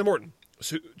 you have Charlie Morton.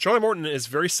 So Charlie Morton is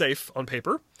very safe on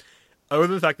paper, other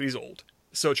than the fact that he's old.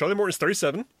 So Charlie Morton is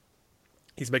 37.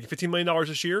 He's making $15 million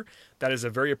this year. That is a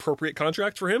very appropriate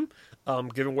contract for him,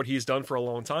 given what he's done for a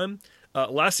long time.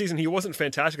 Last season, he wasn't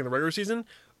fantastic in the regular season,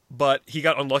 but he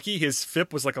got unlucky. His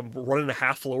FIP was like a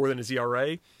 1.5 lower than his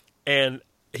ERA, and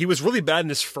he was really bad in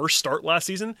his first start last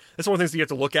season. That's one of the things that you have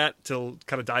to look at to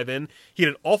kind of dive in. He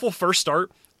had an awful first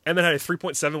start, and then had a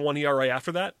 3.71 ERA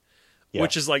after that,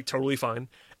 which is like totally fine.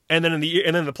 And then in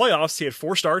the playoffs, he had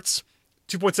 4 starts,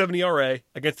 2.7 ERA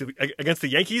against the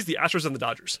Yankees, the Astros, and the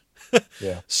Dodgers.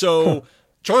 Yeah. So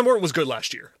Charlie Morton was good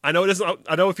last year. I know it doesn't.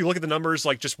 I know if you look at the numbers,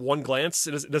 like just one glance,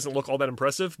 it doesn't look all that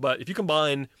impressive. But if you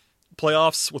combine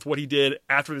playoffs with what he did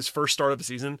after his first start of the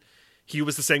season, he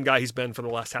was the same guy he's been for the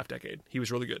last half decade. He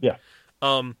was really good. Yeah.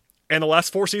 And the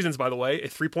last 4 seasons, by the way, a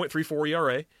 3.34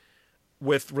 ERA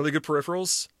with really good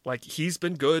peripherals. Like, he's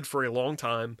been good for a long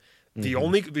time. The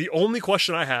only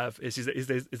question I have is that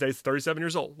he's 37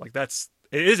 years old. Like, it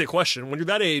is a question. When you're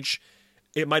that age,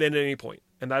 it might end at any point,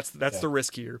 and that's the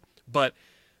risk here. But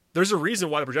there's a reason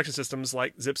why the projection systems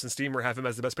like Zips and Steamer have him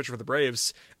as the best pitcher for the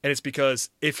Braves, and it's because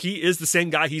if he is the same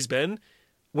guy he's been,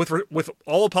 with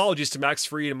all apologies to Max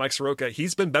Fried and Mike Soroka,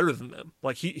 he's been better than them.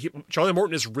 Like, Charlie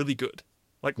Morton is really good,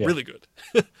 really good.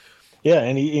 Yeah,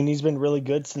 and he's been really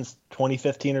good since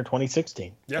 2015 or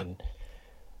 2016. Yeah. And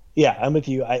yeah, I'm with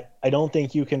you. I don't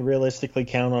think you can realistically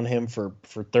count on him for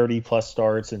 30 plus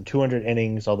starts and 200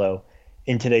 innings, although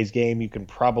in today's game you can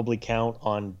probably count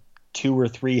on 2 or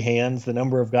 3 hands the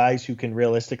number of guys who can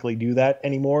realistically do that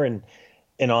anymore, and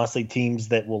honestly teams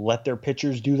that will let their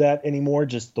pitchers do that anymore,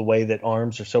 just the way that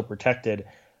arms are so protected.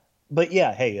 But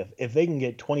yeah, hey, if they can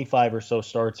get 25 or so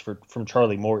starts from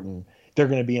Charlie Morton, they're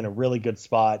going to be in a really good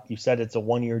spot. You said it's a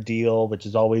 1-year deal, which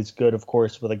is always good, of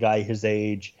course, with a guy his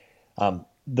age.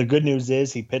 The good news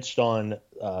is he pitched on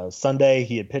Sunday.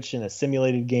 He had pitched in a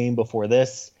simulated game before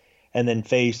this and then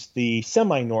faced the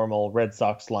semi-normal Red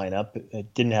Sox lineup.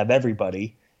 It didn't have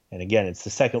everybody. And again, it's the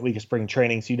second week of spring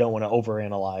training, so you don't want to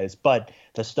overanalyze. But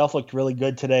the stuff looked really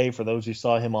good today for those who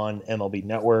saw him on MLB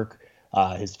Network.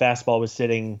 His fastball was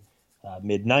sitting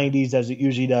mid-90s as it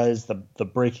usually does. The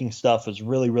breaking stuff was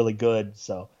really, really good.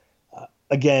 So,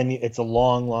 again, it's a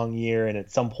long, long year. And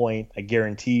at some point, I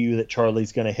guarantee you that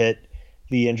Charlie's going to hit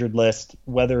the injured list,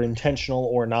 whether intentional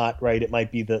or not, right? It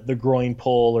might be the groin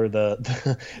pull or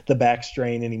the back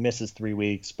strain and he misses 3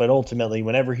 weeks. But ultimately,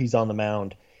 whenever he's on the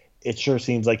mound, it sure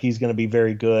seems like he's going to be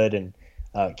very good, and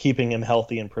keeping him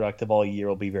healthy and productive all year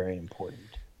will be very important.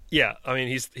 Yeah, I mean,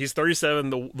 he's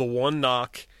 37. The one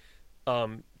knock,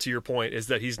 to your point, is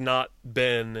that he's not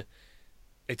been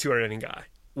a 200 inning guy,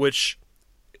 which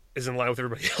is in line with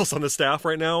everybody else on the staff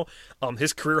right now.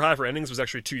 His career high for innings was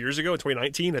actually 2 years ago in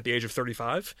 2019 at the age of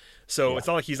 35. So It's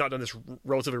not like he's not done this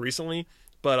relatively recently.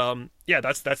 But yeah,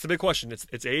 that's the big question.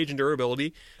 It's age and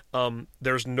durability.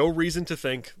 There's no reason to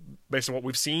think, based on what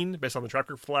we've seen, based on the track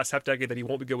record for the last half decade, that he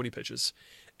won't be good when he pitches.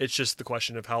 It's just the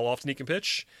question of how often he can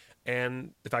pitch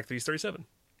and the fact that he's 37.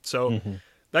 So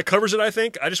that covers it, I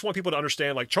think. I just want people to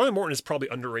understand, like, Charlie Morton is probably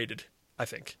underrated, I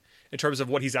think, in terms of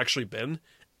what he's actually been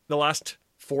the last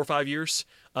 4 or 5 years.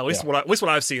 At least what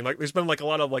I've seen. Like, there's been like a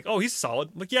lot of like, oh, he's solid.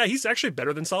 Like, yeah, he's actually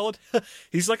better than solid.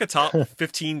 He's like a top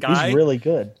 15 guy. He's really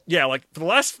good. Yeah, like for the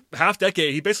last half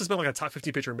decade, he basically been like a top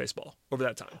 15 pitcher in baseball over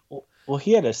that time. Well,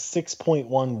 he had a 6.1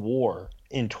 WAR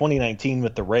in 2019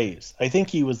 with the Rays. I think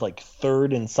he was like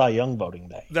 3rd in Cy Young voting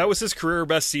that year. That was his career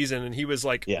best season, and he was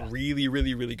like really,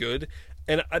 really, really good.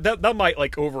 And that might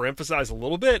like overemphasize a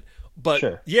little bit, but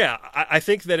sure. Yeah, I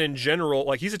think that in general,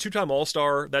 like, he's a 2-time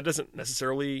All-Star. That doesn't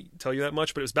necessarily tell you that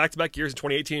much, but it was back-to-back years in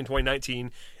 2018 and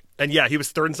 2019. And yeah, he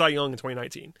was 3rd in Cy Young in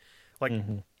 2019. Like,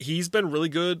 he's been really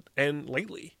good, and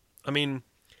lately, I mean,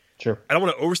 sure. I don't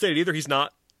want to overstate it either. He's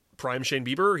not prime Shane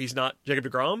Bieber. He's not Jacob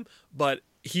deGrom, but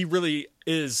he really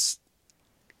is,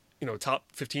 top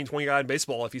 15, 20 guy in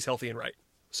baseball if he's healthy and right.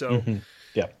 So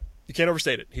yeah. You can't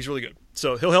overstate it. He's really good.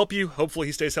 So he'll help you. Hopefully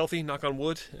he stays healthy, knock on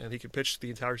wood, and he can pitch the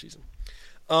entire season.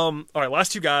 All right,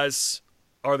 last 2 guys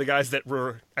are the guys that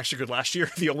were actually good last year.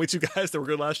 The only 2 guys that were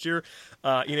good last year,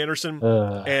 Ian Anderson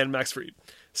and Max Fried.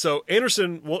 So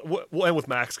Anderson, we'll end with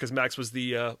Max because Max was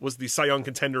the Cy Young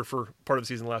contender for part of the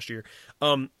season last year.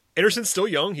 Anderson's still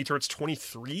young. He turns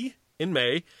 23 in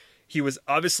May. He was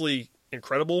obviously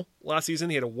incredible last season.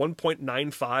 He had a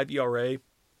 1.95 ERA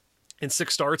in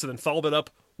 6 starts, and then followed it up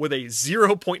with a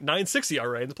 0.96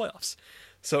 ERA in the playoffs.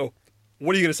 So,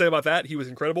 what are you going to say about that? He was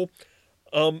incredible.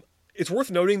 It's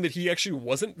worth noting that he actually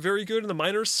wasn't very good in the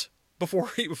minors before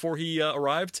he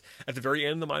arrived. At the very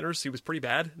end of the minors, he was pretty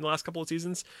bad in the last couple of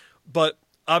seasons. But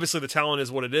obviously, the talent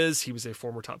is what it is. He was a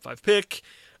former top 5 pick.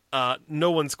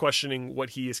 No one's questioning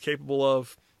what he is capable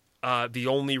of. The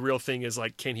only real thing is,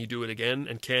 like, can he do it again,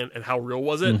 and how real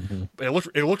was it? Mm-hmm.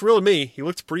 It looked real to me. He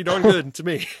looked pretty darn good to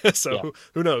me. So Yeah.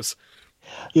 who knows?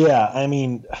 Yeah, I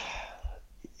mean,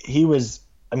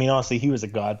 honestly, he was a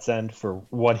godsend for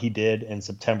what he did in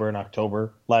September and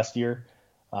October last year.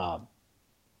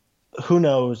 Who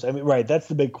knows? I mean, right, that's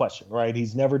the big question, right?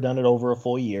 He's never done it over a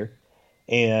full year,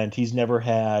 and he's never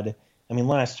had. I mean,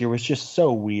 last year was just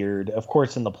so weird. Of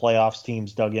course, in the playoffs,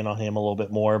 teams dug in on him a little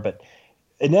bit more, but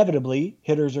inevitably,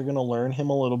 hitters are going to learn him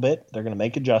a little bit. They're going to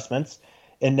make adjustments,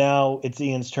 and now it's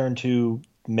Ian's turn to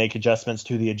make adjustments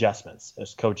to the adjustments,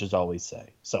 as coaches always say.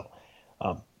 So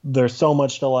there's so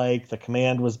much to like. The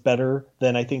command was better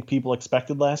than I think people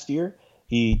expected last year.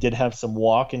 He did have some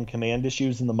walk and command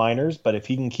issues in the minors, but if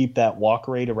he can keep that walk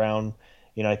rate around,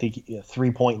 I think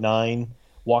 3.9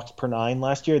 walks per 9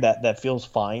 last year, that feels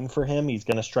fine for him. He's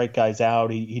going to strike guys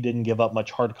out. He didn't give up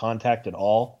much hard contact at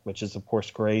all, which is, of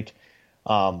course, great.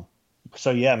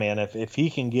 So, yeah, man, if he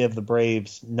can give the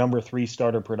Braves number 3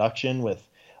 starter production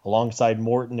alongside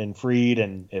Morton and Fried,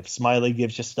 and if Smiley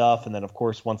gives you stuff, and then, of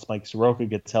course, once Mike Soroka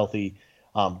gets healthy,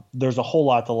 there's a whole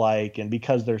lot to like. And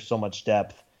because there's so much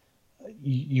depth,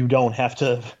 you don't have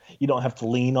to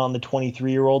lean on the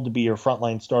 23-year-old to be your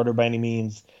frontline starter by any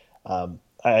means.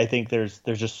 I think there's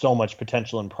just so much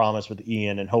potential and promise with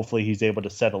Ian, and hopefully he's able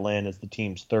to settle in as the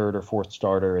team's 3rd or 4th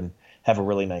starter and have a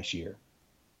really nice year.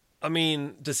 I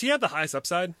mean, does he have the highest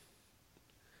upside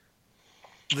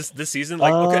this season?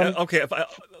 Like, okay.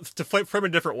 If to frame a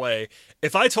different way,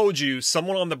 if I told you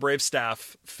someone on the Braves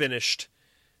staff finished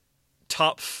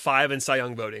top 5 in Cy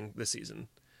Young voting this season,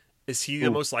 is he the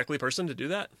most likely person to do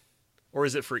that, or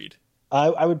is it Fried?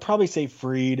 I would probably say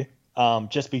Fried,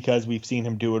 just because we've seen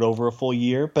him do it over a full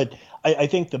year. But I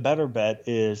think the better bet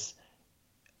is,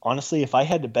 honestly, if I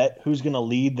had to bet who's going to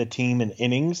lead the team in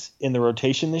innings in the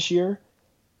rotation this year,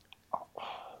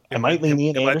 I might lean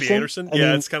Ian Anderson. Might be Anderson.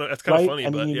 It's kind of right? funny. I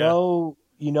mean,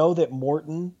 you know that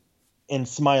Morton and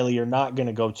Smiley are not going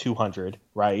to go 200,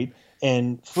 right?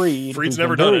 And Fried's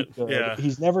never done it. Good, yeah,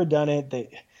 he's never done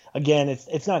it. Again,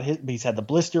 it's not his. He's had the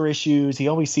blister issues. He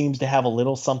always seems to have a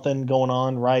little something going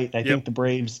on, right? And I think the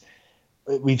Braves,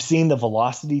 we've seen the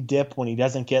velocity dip when he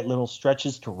doesn't get little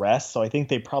stretches to rest. So I think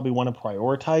they probably want to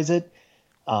prioritize it.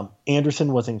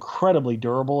 Anderson was incredibly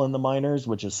durable in the minors,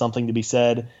 which is something to be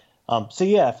said. So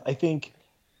yeah,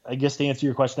 I guess to answer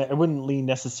your question, I wouldn't lean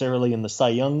necessarily in the Cy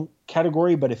Young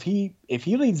category, but if he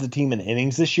leads the team in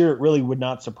innings this year, it really would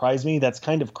not surprise me. That's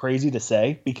kind of crazy to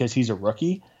say because he's a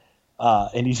rookie.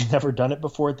 And he's never done it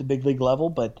before at the big league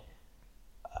level, but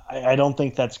I don't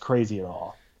think that's crazy at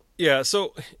all. Yeah,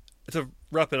 so to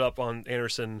wrap it up on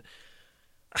Anderson,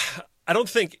 I don't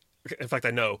think, in fact, I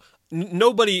know,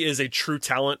 nobody is a true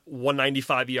talent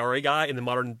 195 ERA guy in the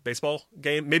modern baseball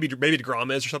game. Maybe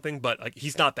DeGrom is or something, but like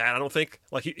he's not that, I don't think.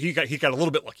 Like he got a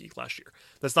little bit lucky last year.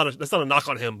 That's not a knock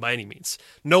on him by any means.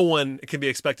 No one can be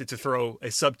expected to throw a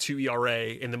sub-2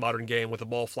 ERA in the modern game with a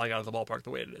ball flying out of the ballpark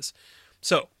the way it is.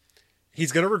 So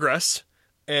he's going to regress,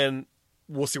 and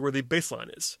we'll see where the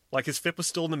baseline is. Like, his FIP was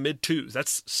still in the mid-2s.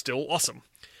 That's still awesome.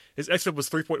 His xFIP was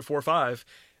 3.45.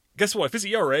 Guess what? If his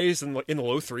ERA is in the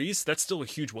low 3s, that's still a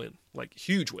huge win. Like,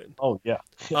 huge win. Oh, yeah.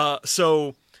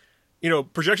 So,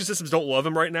 projection systems don't love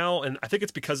him right now, and I think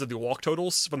it's because of the walk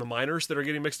totals from the minors that are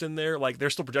getting mixed in there. Like, they're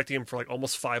still projecting him for, like,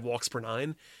 almost 5 walks per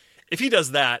 9. If he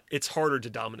does that, it's harder to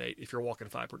dominate if you're walking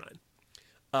 5 per 9.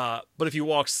 But if he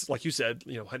walks, like you said,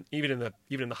 even in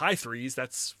the high 3s,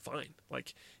 that's fine.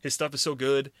 Like, his stuff is so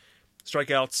good,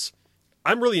 strikeouts.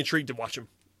 I'm really intrigued to watch him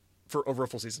for over a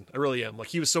full season. I really am. Like,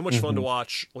 he was so much fun to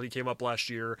watch when he came up last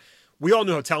year. We all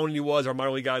knew how talented he was. Our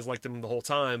minor league guys liked him the whole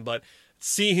time, but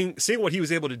seeing what he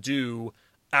was able to do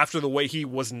after the way he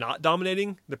was not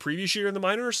dominating the previous year in the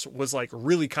minors was like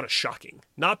really kind of shocking.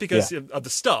 Not because of the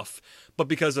stuff, but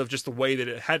because of just the way that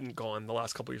it hadn't gone the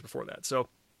last couple years before that. So,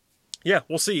 yeah,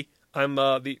 we'll see. I'm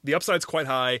the upside's quite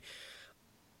high.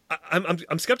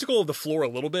 I'm skeptical of the floor a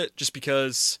little bit, just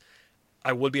because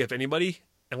I would be if anybody,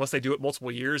 unless they do it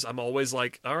multiple years. I'm always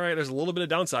like, all right, there's a little bit of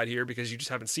downside here because you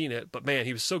just haven't seen it. But man,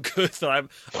 he was so good that I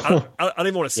don't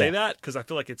even want to say that because I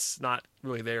feel like it's not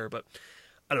really there. But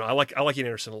I don't know. I like Ian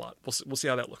Anderson a lot. We'll see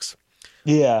how that looks.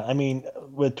 Yeah, I mean,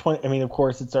 of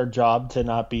course, it's our job to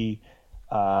not be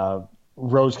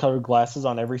rose-colored glasses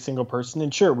on every single person.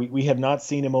 And sure, we have not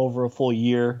seen him over a full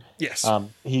year. Yes.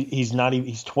 He's not even,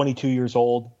 he's 22 years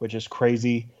old, which is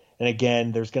crazy. And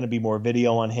again, there's going to be more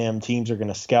video on him. Teams are going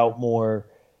to scout more,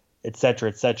 et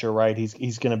cetera, right?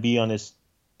 He's going to be on his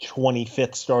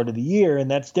 25th start of the year, and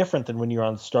that's different than when you're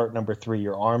on start number 3.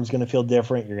 Your arm's going to feel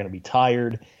different. You're going to be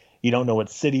tired. You don't know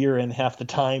what city you're in half the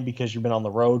time because you've been on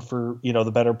the road for,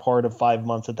 the better part of 5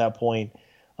 months at that point.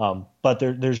 But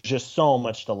there's just so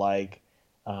much to like.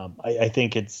 I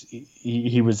think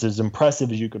he was as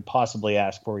impressive as you could possibly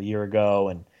ask for a year ago,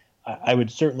 and I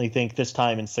would certainly think this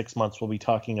time in 6 months we'll be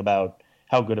talking about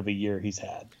how good of a year he's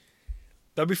had.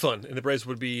 That'd be fun, and the Braves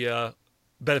would be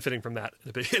benefiting from that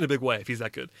in a big way if he's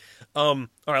that good. All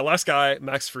right, last guy,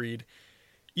 Max Fried.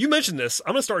 You mentioned this.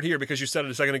 I'm going to start here because you said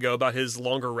it a second ago about his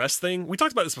longer rest thing. We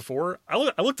talked about this before. I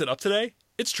looked it up today.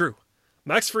 It's true.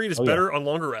 Max Fried is better on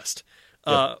longer rest.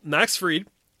 Max Fried,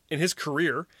 in his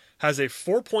career, has a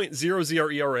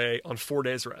 4.00 ERA on 4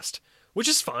 days rest, which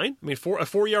is fine. I mean, a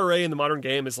 4 ERA in the modern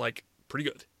game is like pretty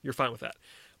good. You're fine with that.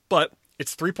 But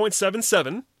it's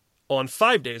 3.77 on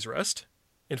 5 days rest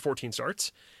in 14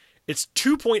 starts. It's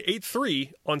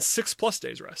 2.83 on 6+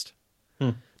 days rest.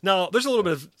 Now, there's a little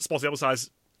bit of small sample size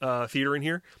theater in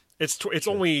here. It's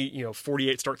only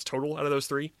 48 starts total out of those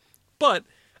 3, but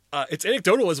it's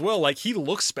anecdotal as well. Like, he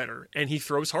looks better and he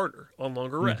throws harder on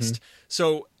longer rest.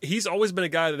 So he's always been a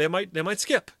guy that they might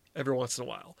skip every once in a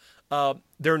while.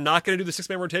 They're not going to do the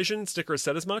 6-man rotation. Sticker has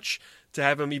said as much to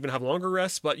have him even have longer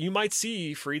rest, but you might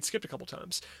see Fried skipped a couple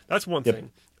times. That's one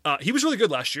thing. He was really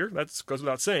good last year. That goes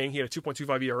without saying. He had a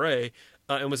 2.25 ERA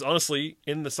and was honestly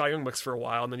in the Cy Young mix for a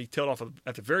while, and then he tailed off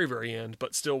at the very, very end,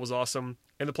 but still was awesome.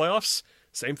 In the playoffs,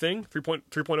 same thing,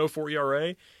 3.04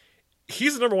 ERA.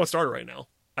 He's the number 1 starter right now.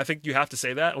 I think you have to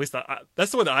say that. At least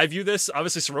that's the way that I view this.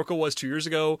 Obviously, Soroka was 2 years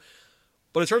ago,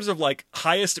 but in terms of like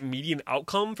highest median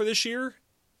outcome for this year,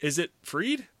 is it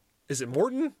Fried? Is it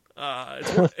Morton?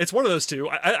 It's one of those two.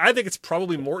 I think it's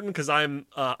probably Morton because I'm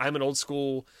an old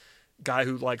school guy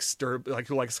who likes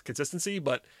consistency,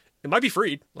 but it might be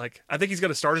Fried. Like, I think he's going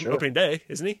to start on opening day,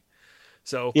 isn't he?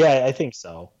 So yeah, I think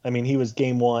so. I mean, he was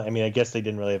game 1. I mean, I guess they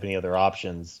didn't really have any other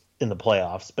options in the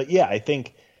playoffs, but yeah, I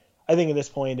think at this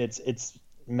point it's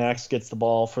Max gets the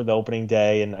ball for the opening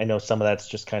day, and I know some of that's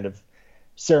just kind of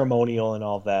ceremonial and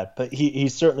all of that, but he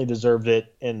certainly deserved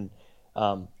it, and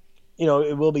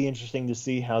it will be interesting to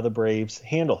see how the Braves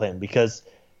handle him because.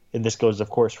 And this goes, of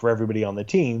course, for everybody on the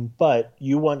team, but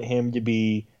you want him to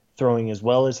be throwing as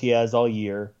well as he has all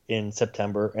year in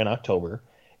September and October.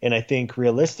 And I think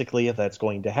realistically, if that's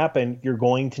going to happen, you're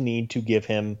going to need to give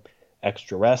him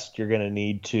extra rest. You're going to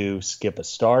need to skip a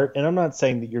start. And I'm not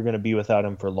saying that you're going to be without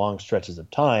him for long stretches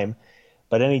of time,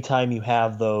 but anytime you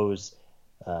have those,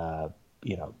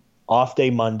 off day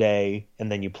Monday,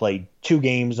 and then you play 2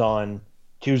 games on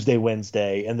Tuesday,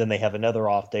 Wednesday, and then they have another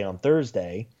off day on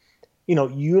Thursday,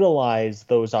 utilize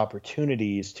those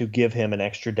opportunities to give him an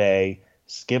extra day,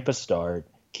 skip a start,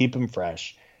 keep him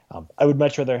fresh. I would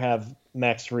much rather have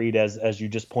Max Fried, as you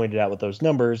just pointed out with those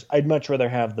numbers, I'd much rather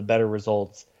have the better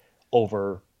results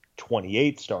over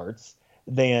 28 starts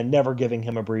than never giving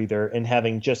him a breather and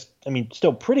having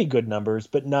still pretty good numbers,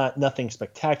 but nothing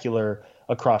spectacular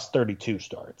across 32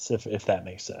 starts, if that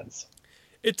makes sense.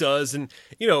 It does. And,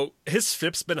 his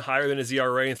FIP's been higher than his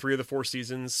ERA in 3 of the 4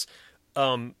 seasons.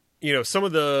 Some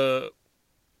of the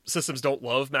systems don't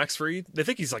love Max Fried. They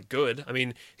think he's good. I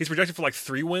mean, he's projected for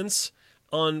 3 wins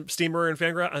on Steamer and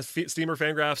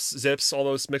Fangraphs, Zips, all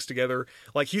those mixed together.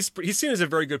 Like, he's seen as a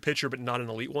very good pitcher, but not an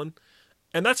elite one.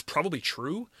 And that's probably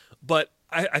true. But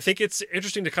I think it's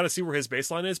interesting to kind of see where his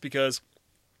baseline is because,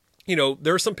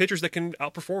 there are some pitchers that can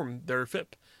outperform their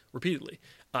FIP repeatedly.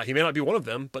 He may not be one of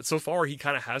them, but so far he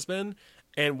kind of has been.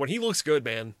 And when he looks good,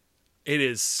 man, it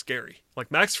is scary. Like,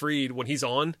 Max Fried, when he's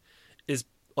on, is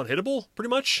unhittable pretty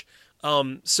much.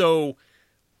 So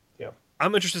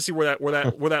I'm interested to see where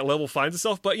that level finds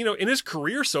itself. But in his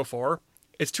career so far,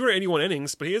 it's 281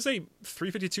 innings, but he has a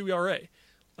 3.52 ERA.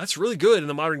 That's really good in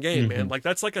the modern game, man. Like,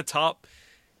 that's like a top,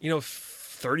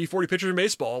 30, 40 pitcher in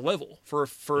baseball level for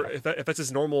if that's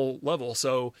his normal level.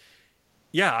 So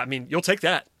yeah, I mean, you'll take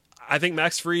that. I think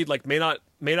Max Fried may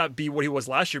not be what he was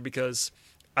last year because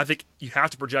I think you have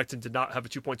to project him to not have a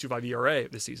 2.25 ERA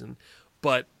this season,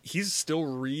 but he's still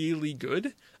really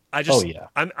good.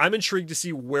 I'm intrigued to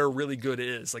see where really good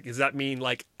is. Like, does that mean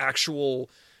actual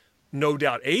no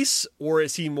doubt ace, or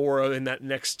is he more in that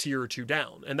next tier or 2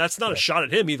 down? And that's not a shot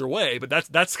at him either way, but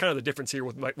that's kind of the difference here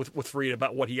with Fried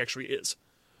about what he actually is.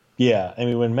 Yeah, I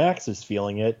mean, when Max is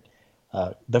feeling it,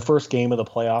 the first game of the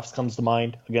playoffs comes to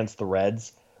mind against the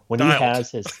Reds, when he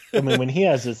has his, I mean, when he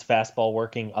has his fastball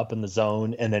working up in the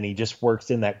zone, and then he just works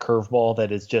in that curveball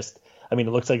that is just, I mean,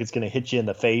 it looks like it's going to hit you in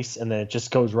the face, and then it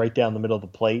just goes right down the middle of the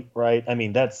plate, right? I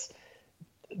mean,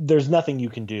 there's nothing you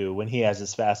can do when he has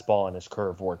his fastball and his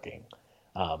curve working.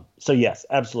 So yes,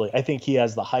 absolutely. I think he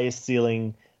has the highest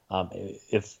ceiling.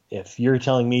 If you're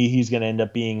telling me he's going to end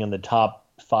up being in the top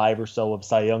 5 or so of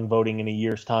Cy Young voting in a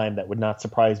year's time, that would not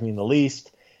surprise me in the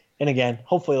least. And again,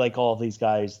 hopefully, like all of these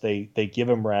guys, they give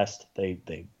him rest.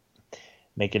 They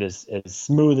make it as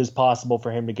smooth as possible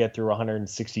for him to get through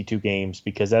 162 games,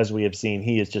 because as we have seen,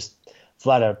 he is just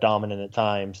flat out dominant at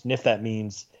times. And if that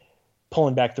means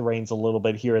pulling back the reins a little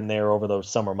bit here and there over those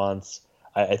summer months,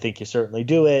 I think you certainly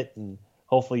do it. And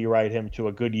hopefully you ride him to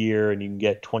a good year and you can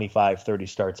get 25, 30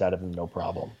 starts out of him, no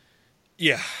problem.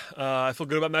 Yeah, I feel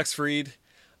good about Max Fried.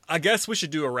 I guess we should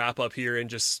do a wrap up here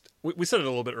and just, we said it a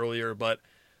little bit earlier, but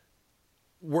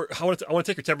I want to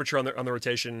take your temperature on the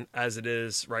rotation as it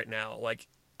is right now. Like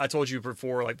I told you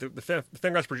before, like the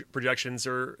Fangraphs projections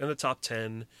are in the top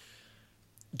 10.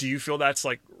 Do you feel that's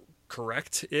like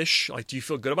correct-ish? Like, do you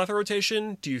feel good about the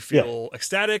rotation? Do you feel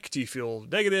ecstatic? Do you feel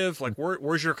negative? Like,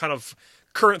 where's your kind of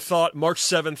current thought March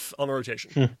 7th on the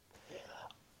rotation?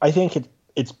 I think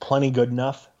it's plenty good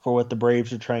enough for what the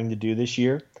Braves are trying to do this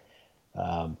year.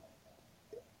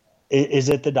 Is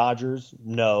it the Dodgers?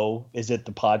 No. Is it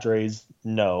the Padres?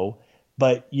 No.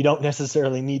 But you don't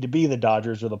necessarily need to be the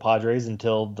Dodgers or the Padres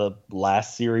until the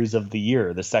last series of the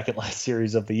year, the second last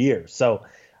series of the year. So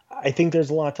I think there's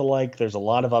a lot to like. There's a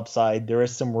lot of upside. There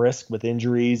is some risk with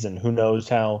injuries, and who knows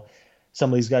how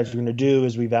some of these guys are going to do.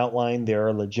 As we've outlined, there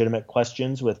are legitimate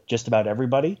questions with just about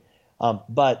everybody.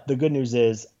 But the good news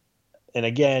is, and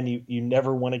again, you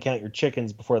never want to count your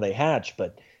chickens before they hatch,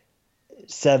 but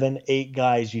 7, 8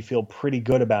 guys you feel pretty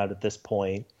good about at this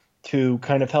point to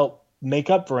kind of help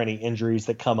make up for any injuries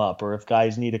that come up, or if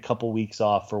guys need a couple weeks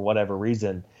off for whatever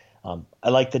reason. I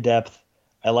like the depth.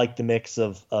 I like the mix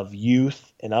of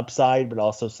youth and upside, but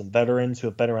also some veterans who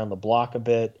have been around the block a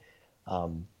bit.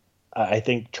 I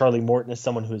think Charlie Morton is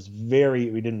someone who is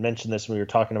we didn't mention this when we were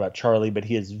talking about Charlie, but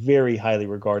he is very highly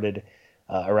regarded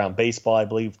around baseball. I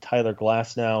believe Tyler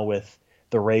Glasnow with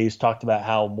the Rays talked about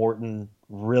how Morton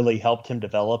really helped him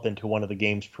develop into one of the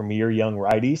game's premier young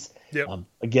righties. Yep.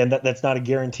 Again, that's not a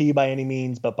guarantee by any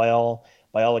means, but by all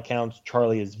accounts,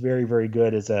 Charlie is very, very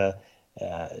good as a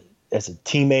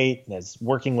teammate and as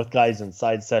working with guys in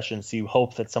side sessions. So you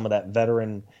hope that some of that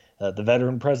the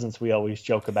veteran presence we always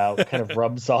joke about kind of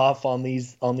rubs off on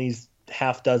these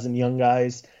half dozen young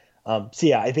guys. So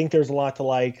yeah, I think there's a lot to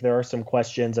like. There are some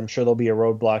questions. I'm sure there'll be a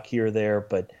roadblock here or there,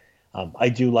 but I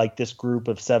do like this group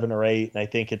of 7 or 8, and I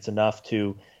think it's enough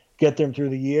to get them through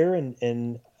the year.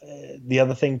 And the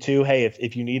other thing too, hey,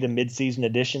 if you need a midseason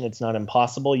addition, it's not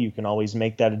impossible. You can always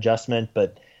make that adjustment.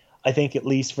 But I think at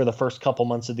least for the first couple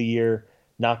months of the year,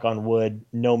 knock on wood,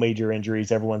 no major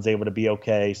injuries. Everyone's able to be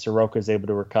okay. Soroka's able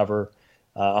to recover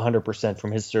 100%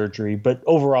 from his surgery. But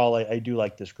overall, I do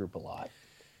like this group a lot.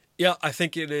 Yeah, I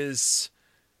think it is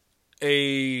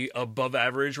a above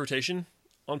average rotation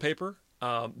on paper.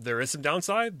 There is some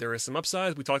downside. There is some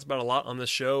upside. We talked about a lot on this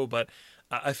show, but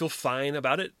I feel fine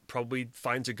about it. Probably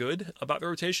fine to good about the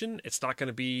rotation. It's not going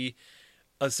to be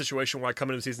a situation where I come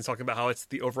into the season talking about how it's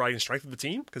the overriding strength of the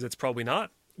team, because it's probably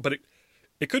not. But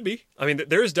it could be. I mean,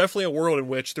 there is definitely a world in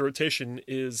which the rotation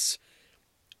is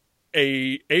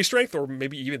a strength, or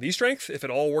maybe even the strength, if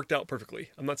it all worked out perfectly.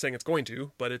 I'm not saying it's going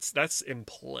to, but that's in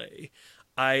play.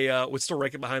 I would still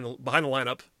rank it behind the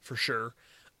lineup for sure.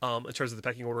 In terms of the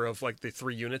pecking order of like the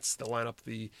 3 units, the lineup,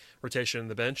 the rotation, and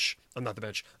the bench. Not the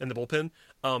bench, and the bullpen.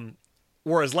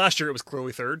 Whereas last year it was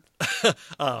clearly third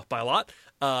by a lot.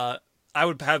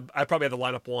 I'd probably have the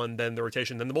lineup 1, then the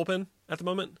rotation, then the bullpen at the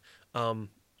moment. Do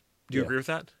you agree with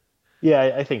that?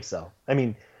 Yeah, I think so. I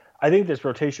mean, I think this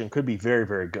rotation could be very,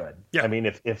 very good. Yeah. I mean,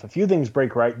 if a few things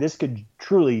break right, this could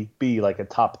truly be like a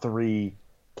top 3,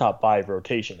 top 5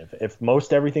 rotation. If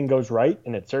most everything goes right,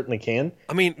 and it certainly can.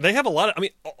 I mean, they have a lot of. I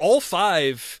mean, all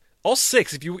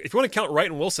 6. If you want to count Wright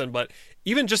and Wilson, but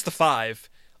even just the 5,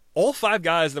 all 5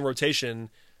 guys in the rotation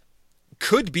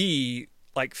could be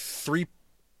like 3+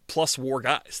 WAR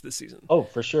guys this season. Oh,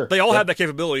 for sure. They all have that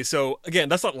capability. So again,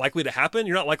 that's not likely to happen.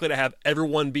 You're not likely to have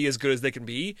everyone be as good as they can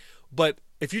be. But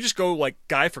if you just go like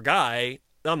guy for guy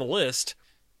on the list,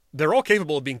 they're all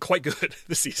capable of being quite good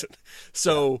this season.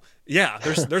 So yeah,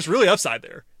 there's really upside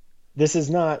there. This is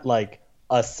not like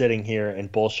us sitting here and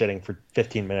bullshitting for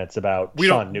 15 minutes about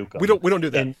Sean Newcomb. We don't do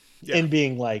that. And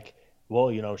being like,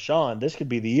 well, Sean, this could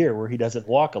be the year where he doesn't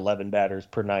walk 11 batters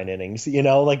per 9 innings.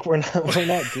 Like we're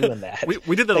not doing that.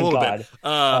 we did that a little bit.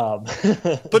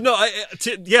 But no,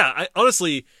 I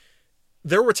honestly,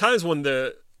 there were times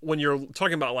when you're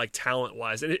talking about like talent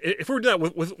wise, and if we were doing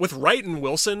that with Wright and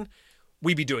Wilson,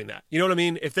 we'd be doing that. You know what I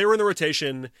mean? If they were in the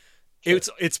rotation, sure,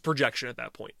 it's projection at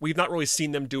that point. We've not really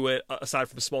seen them do it aside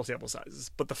from small sample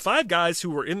sizes. But the 5 guys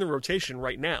who are in the rotation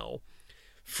right now,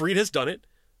 Fried has done it,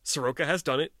 Soroka has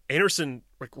done it, Anderson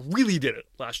like really did it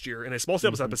last year in a small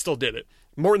sample size, but still did it.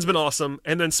 Morton's been awesome,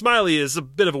 and then Smiley is a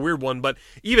bit of a weird one, but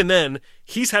even then,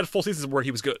 he's had full seasons where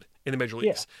he was good in the major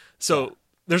leagues. Yeah. So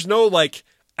there's no like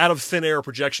out of thin air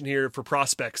projection here for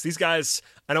prospects. These guys,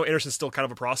 I know Anderson's still kind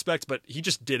of a prospect, but he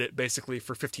just did it basically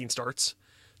for 15 starts.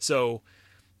 So,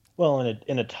 well,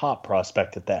 in a top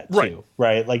prospect at that too,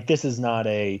 right? Like this is not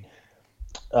a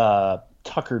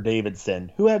Tucker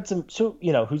Davidson who had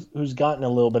who's gotten a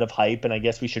little bit of hype, and I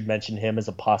guess we should mention him as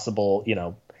a possible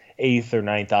 8th or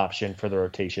 9th option for the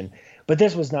rotation. But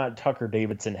this was not Tucker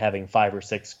Davidson having 5 or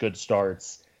 6 good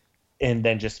starts and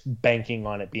then just banking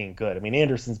on it being good. I mean,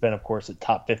 Anderson's been, of course, a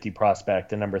top 50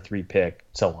 prospect, a number 3 pick,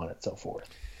 so on and so forth.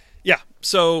 Yeah.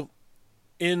 So,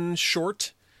 in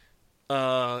short,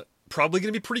 probably going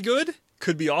to be pretty good.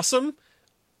 Could be awesome.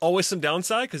 Always some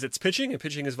downside because it's pitching, and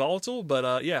pitching is volatile.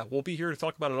 But, we'll be here to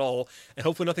talk about it all. And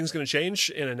hopefully nothing's going to change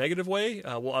in a negative way.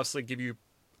 We'll obviously give you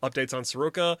updates on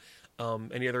Soroka,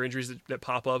 any other injuries that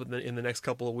pop up in the next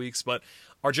couple of weeks. But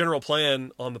our general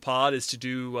plan on the pod is to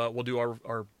do, we'll do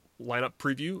our lineup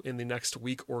preview in the next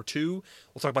week or two.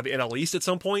 We'll talk about the NL East at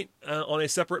some point on a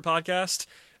separate podcast,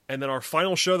 and then our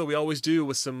final show that we always do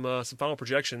with some final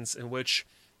projections, in which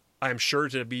I am sure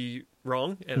to be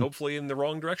wrong and hopefully in the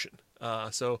wrong direction.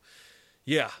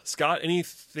 Scott,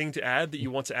 anything to add that you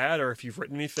want to add, or if you've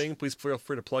written anything, please feel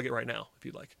free to plug it right now if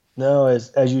you'd like. No,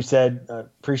 as you said,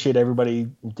 appreciate everybody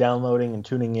downloading and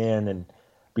tuning in, and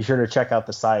be sure to check out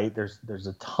the site. There's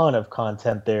a ton of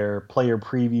content there, player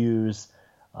previews,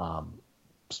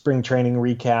 spring training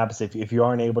recaps. If you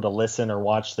aren't able to listen or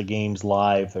watch the games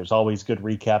live, there's always good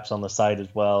recaps on the site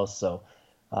as well. So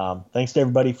thanks to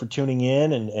everybody for tuning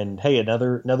in, and hey,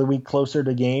 another week closer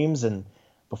to games, and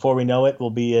before we know it, we'll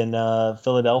be in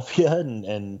Philadelphia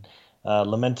and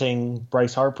lamenting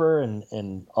Bryce Harper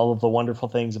and all of the wonderful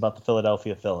things about the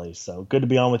Philadelphia Phillies. So good to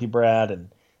be on with you, Brad, and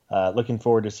looking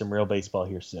forward to some real baseball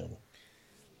here soon.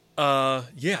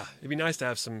 It'd be nice to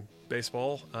have some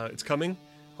baseball. It's coming.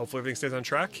 Hopefully everything stays on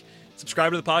track.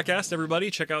 Subscribe to the podcast,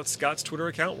 everybody. Check out Scott's Twitter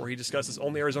account where he discusses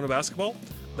only Arizona basketball.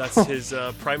 That's his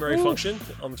primary function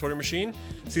on the Twitter machine.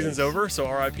 Season's over, so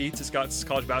RIP to Scott's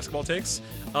college basketball takes.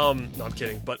 No, I'm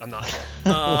kidding, but I'm not.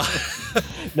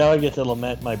 Now I get to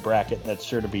lament my bracket that's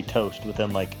sure to be toast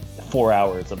within like 4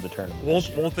 hours of the tournament.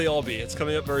 Won't they all be? It's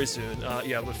coming up very soon.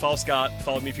 But follow Scott.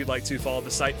 Follow me if you'd like to. Follow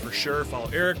the site for sure. Follow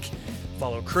Eric.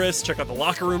 Follow Chris. Check out the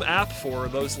Locker Room app for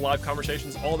those live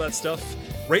conversations, all that stuff.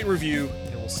 Rate and review,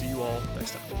 and we'll see you all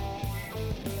next time.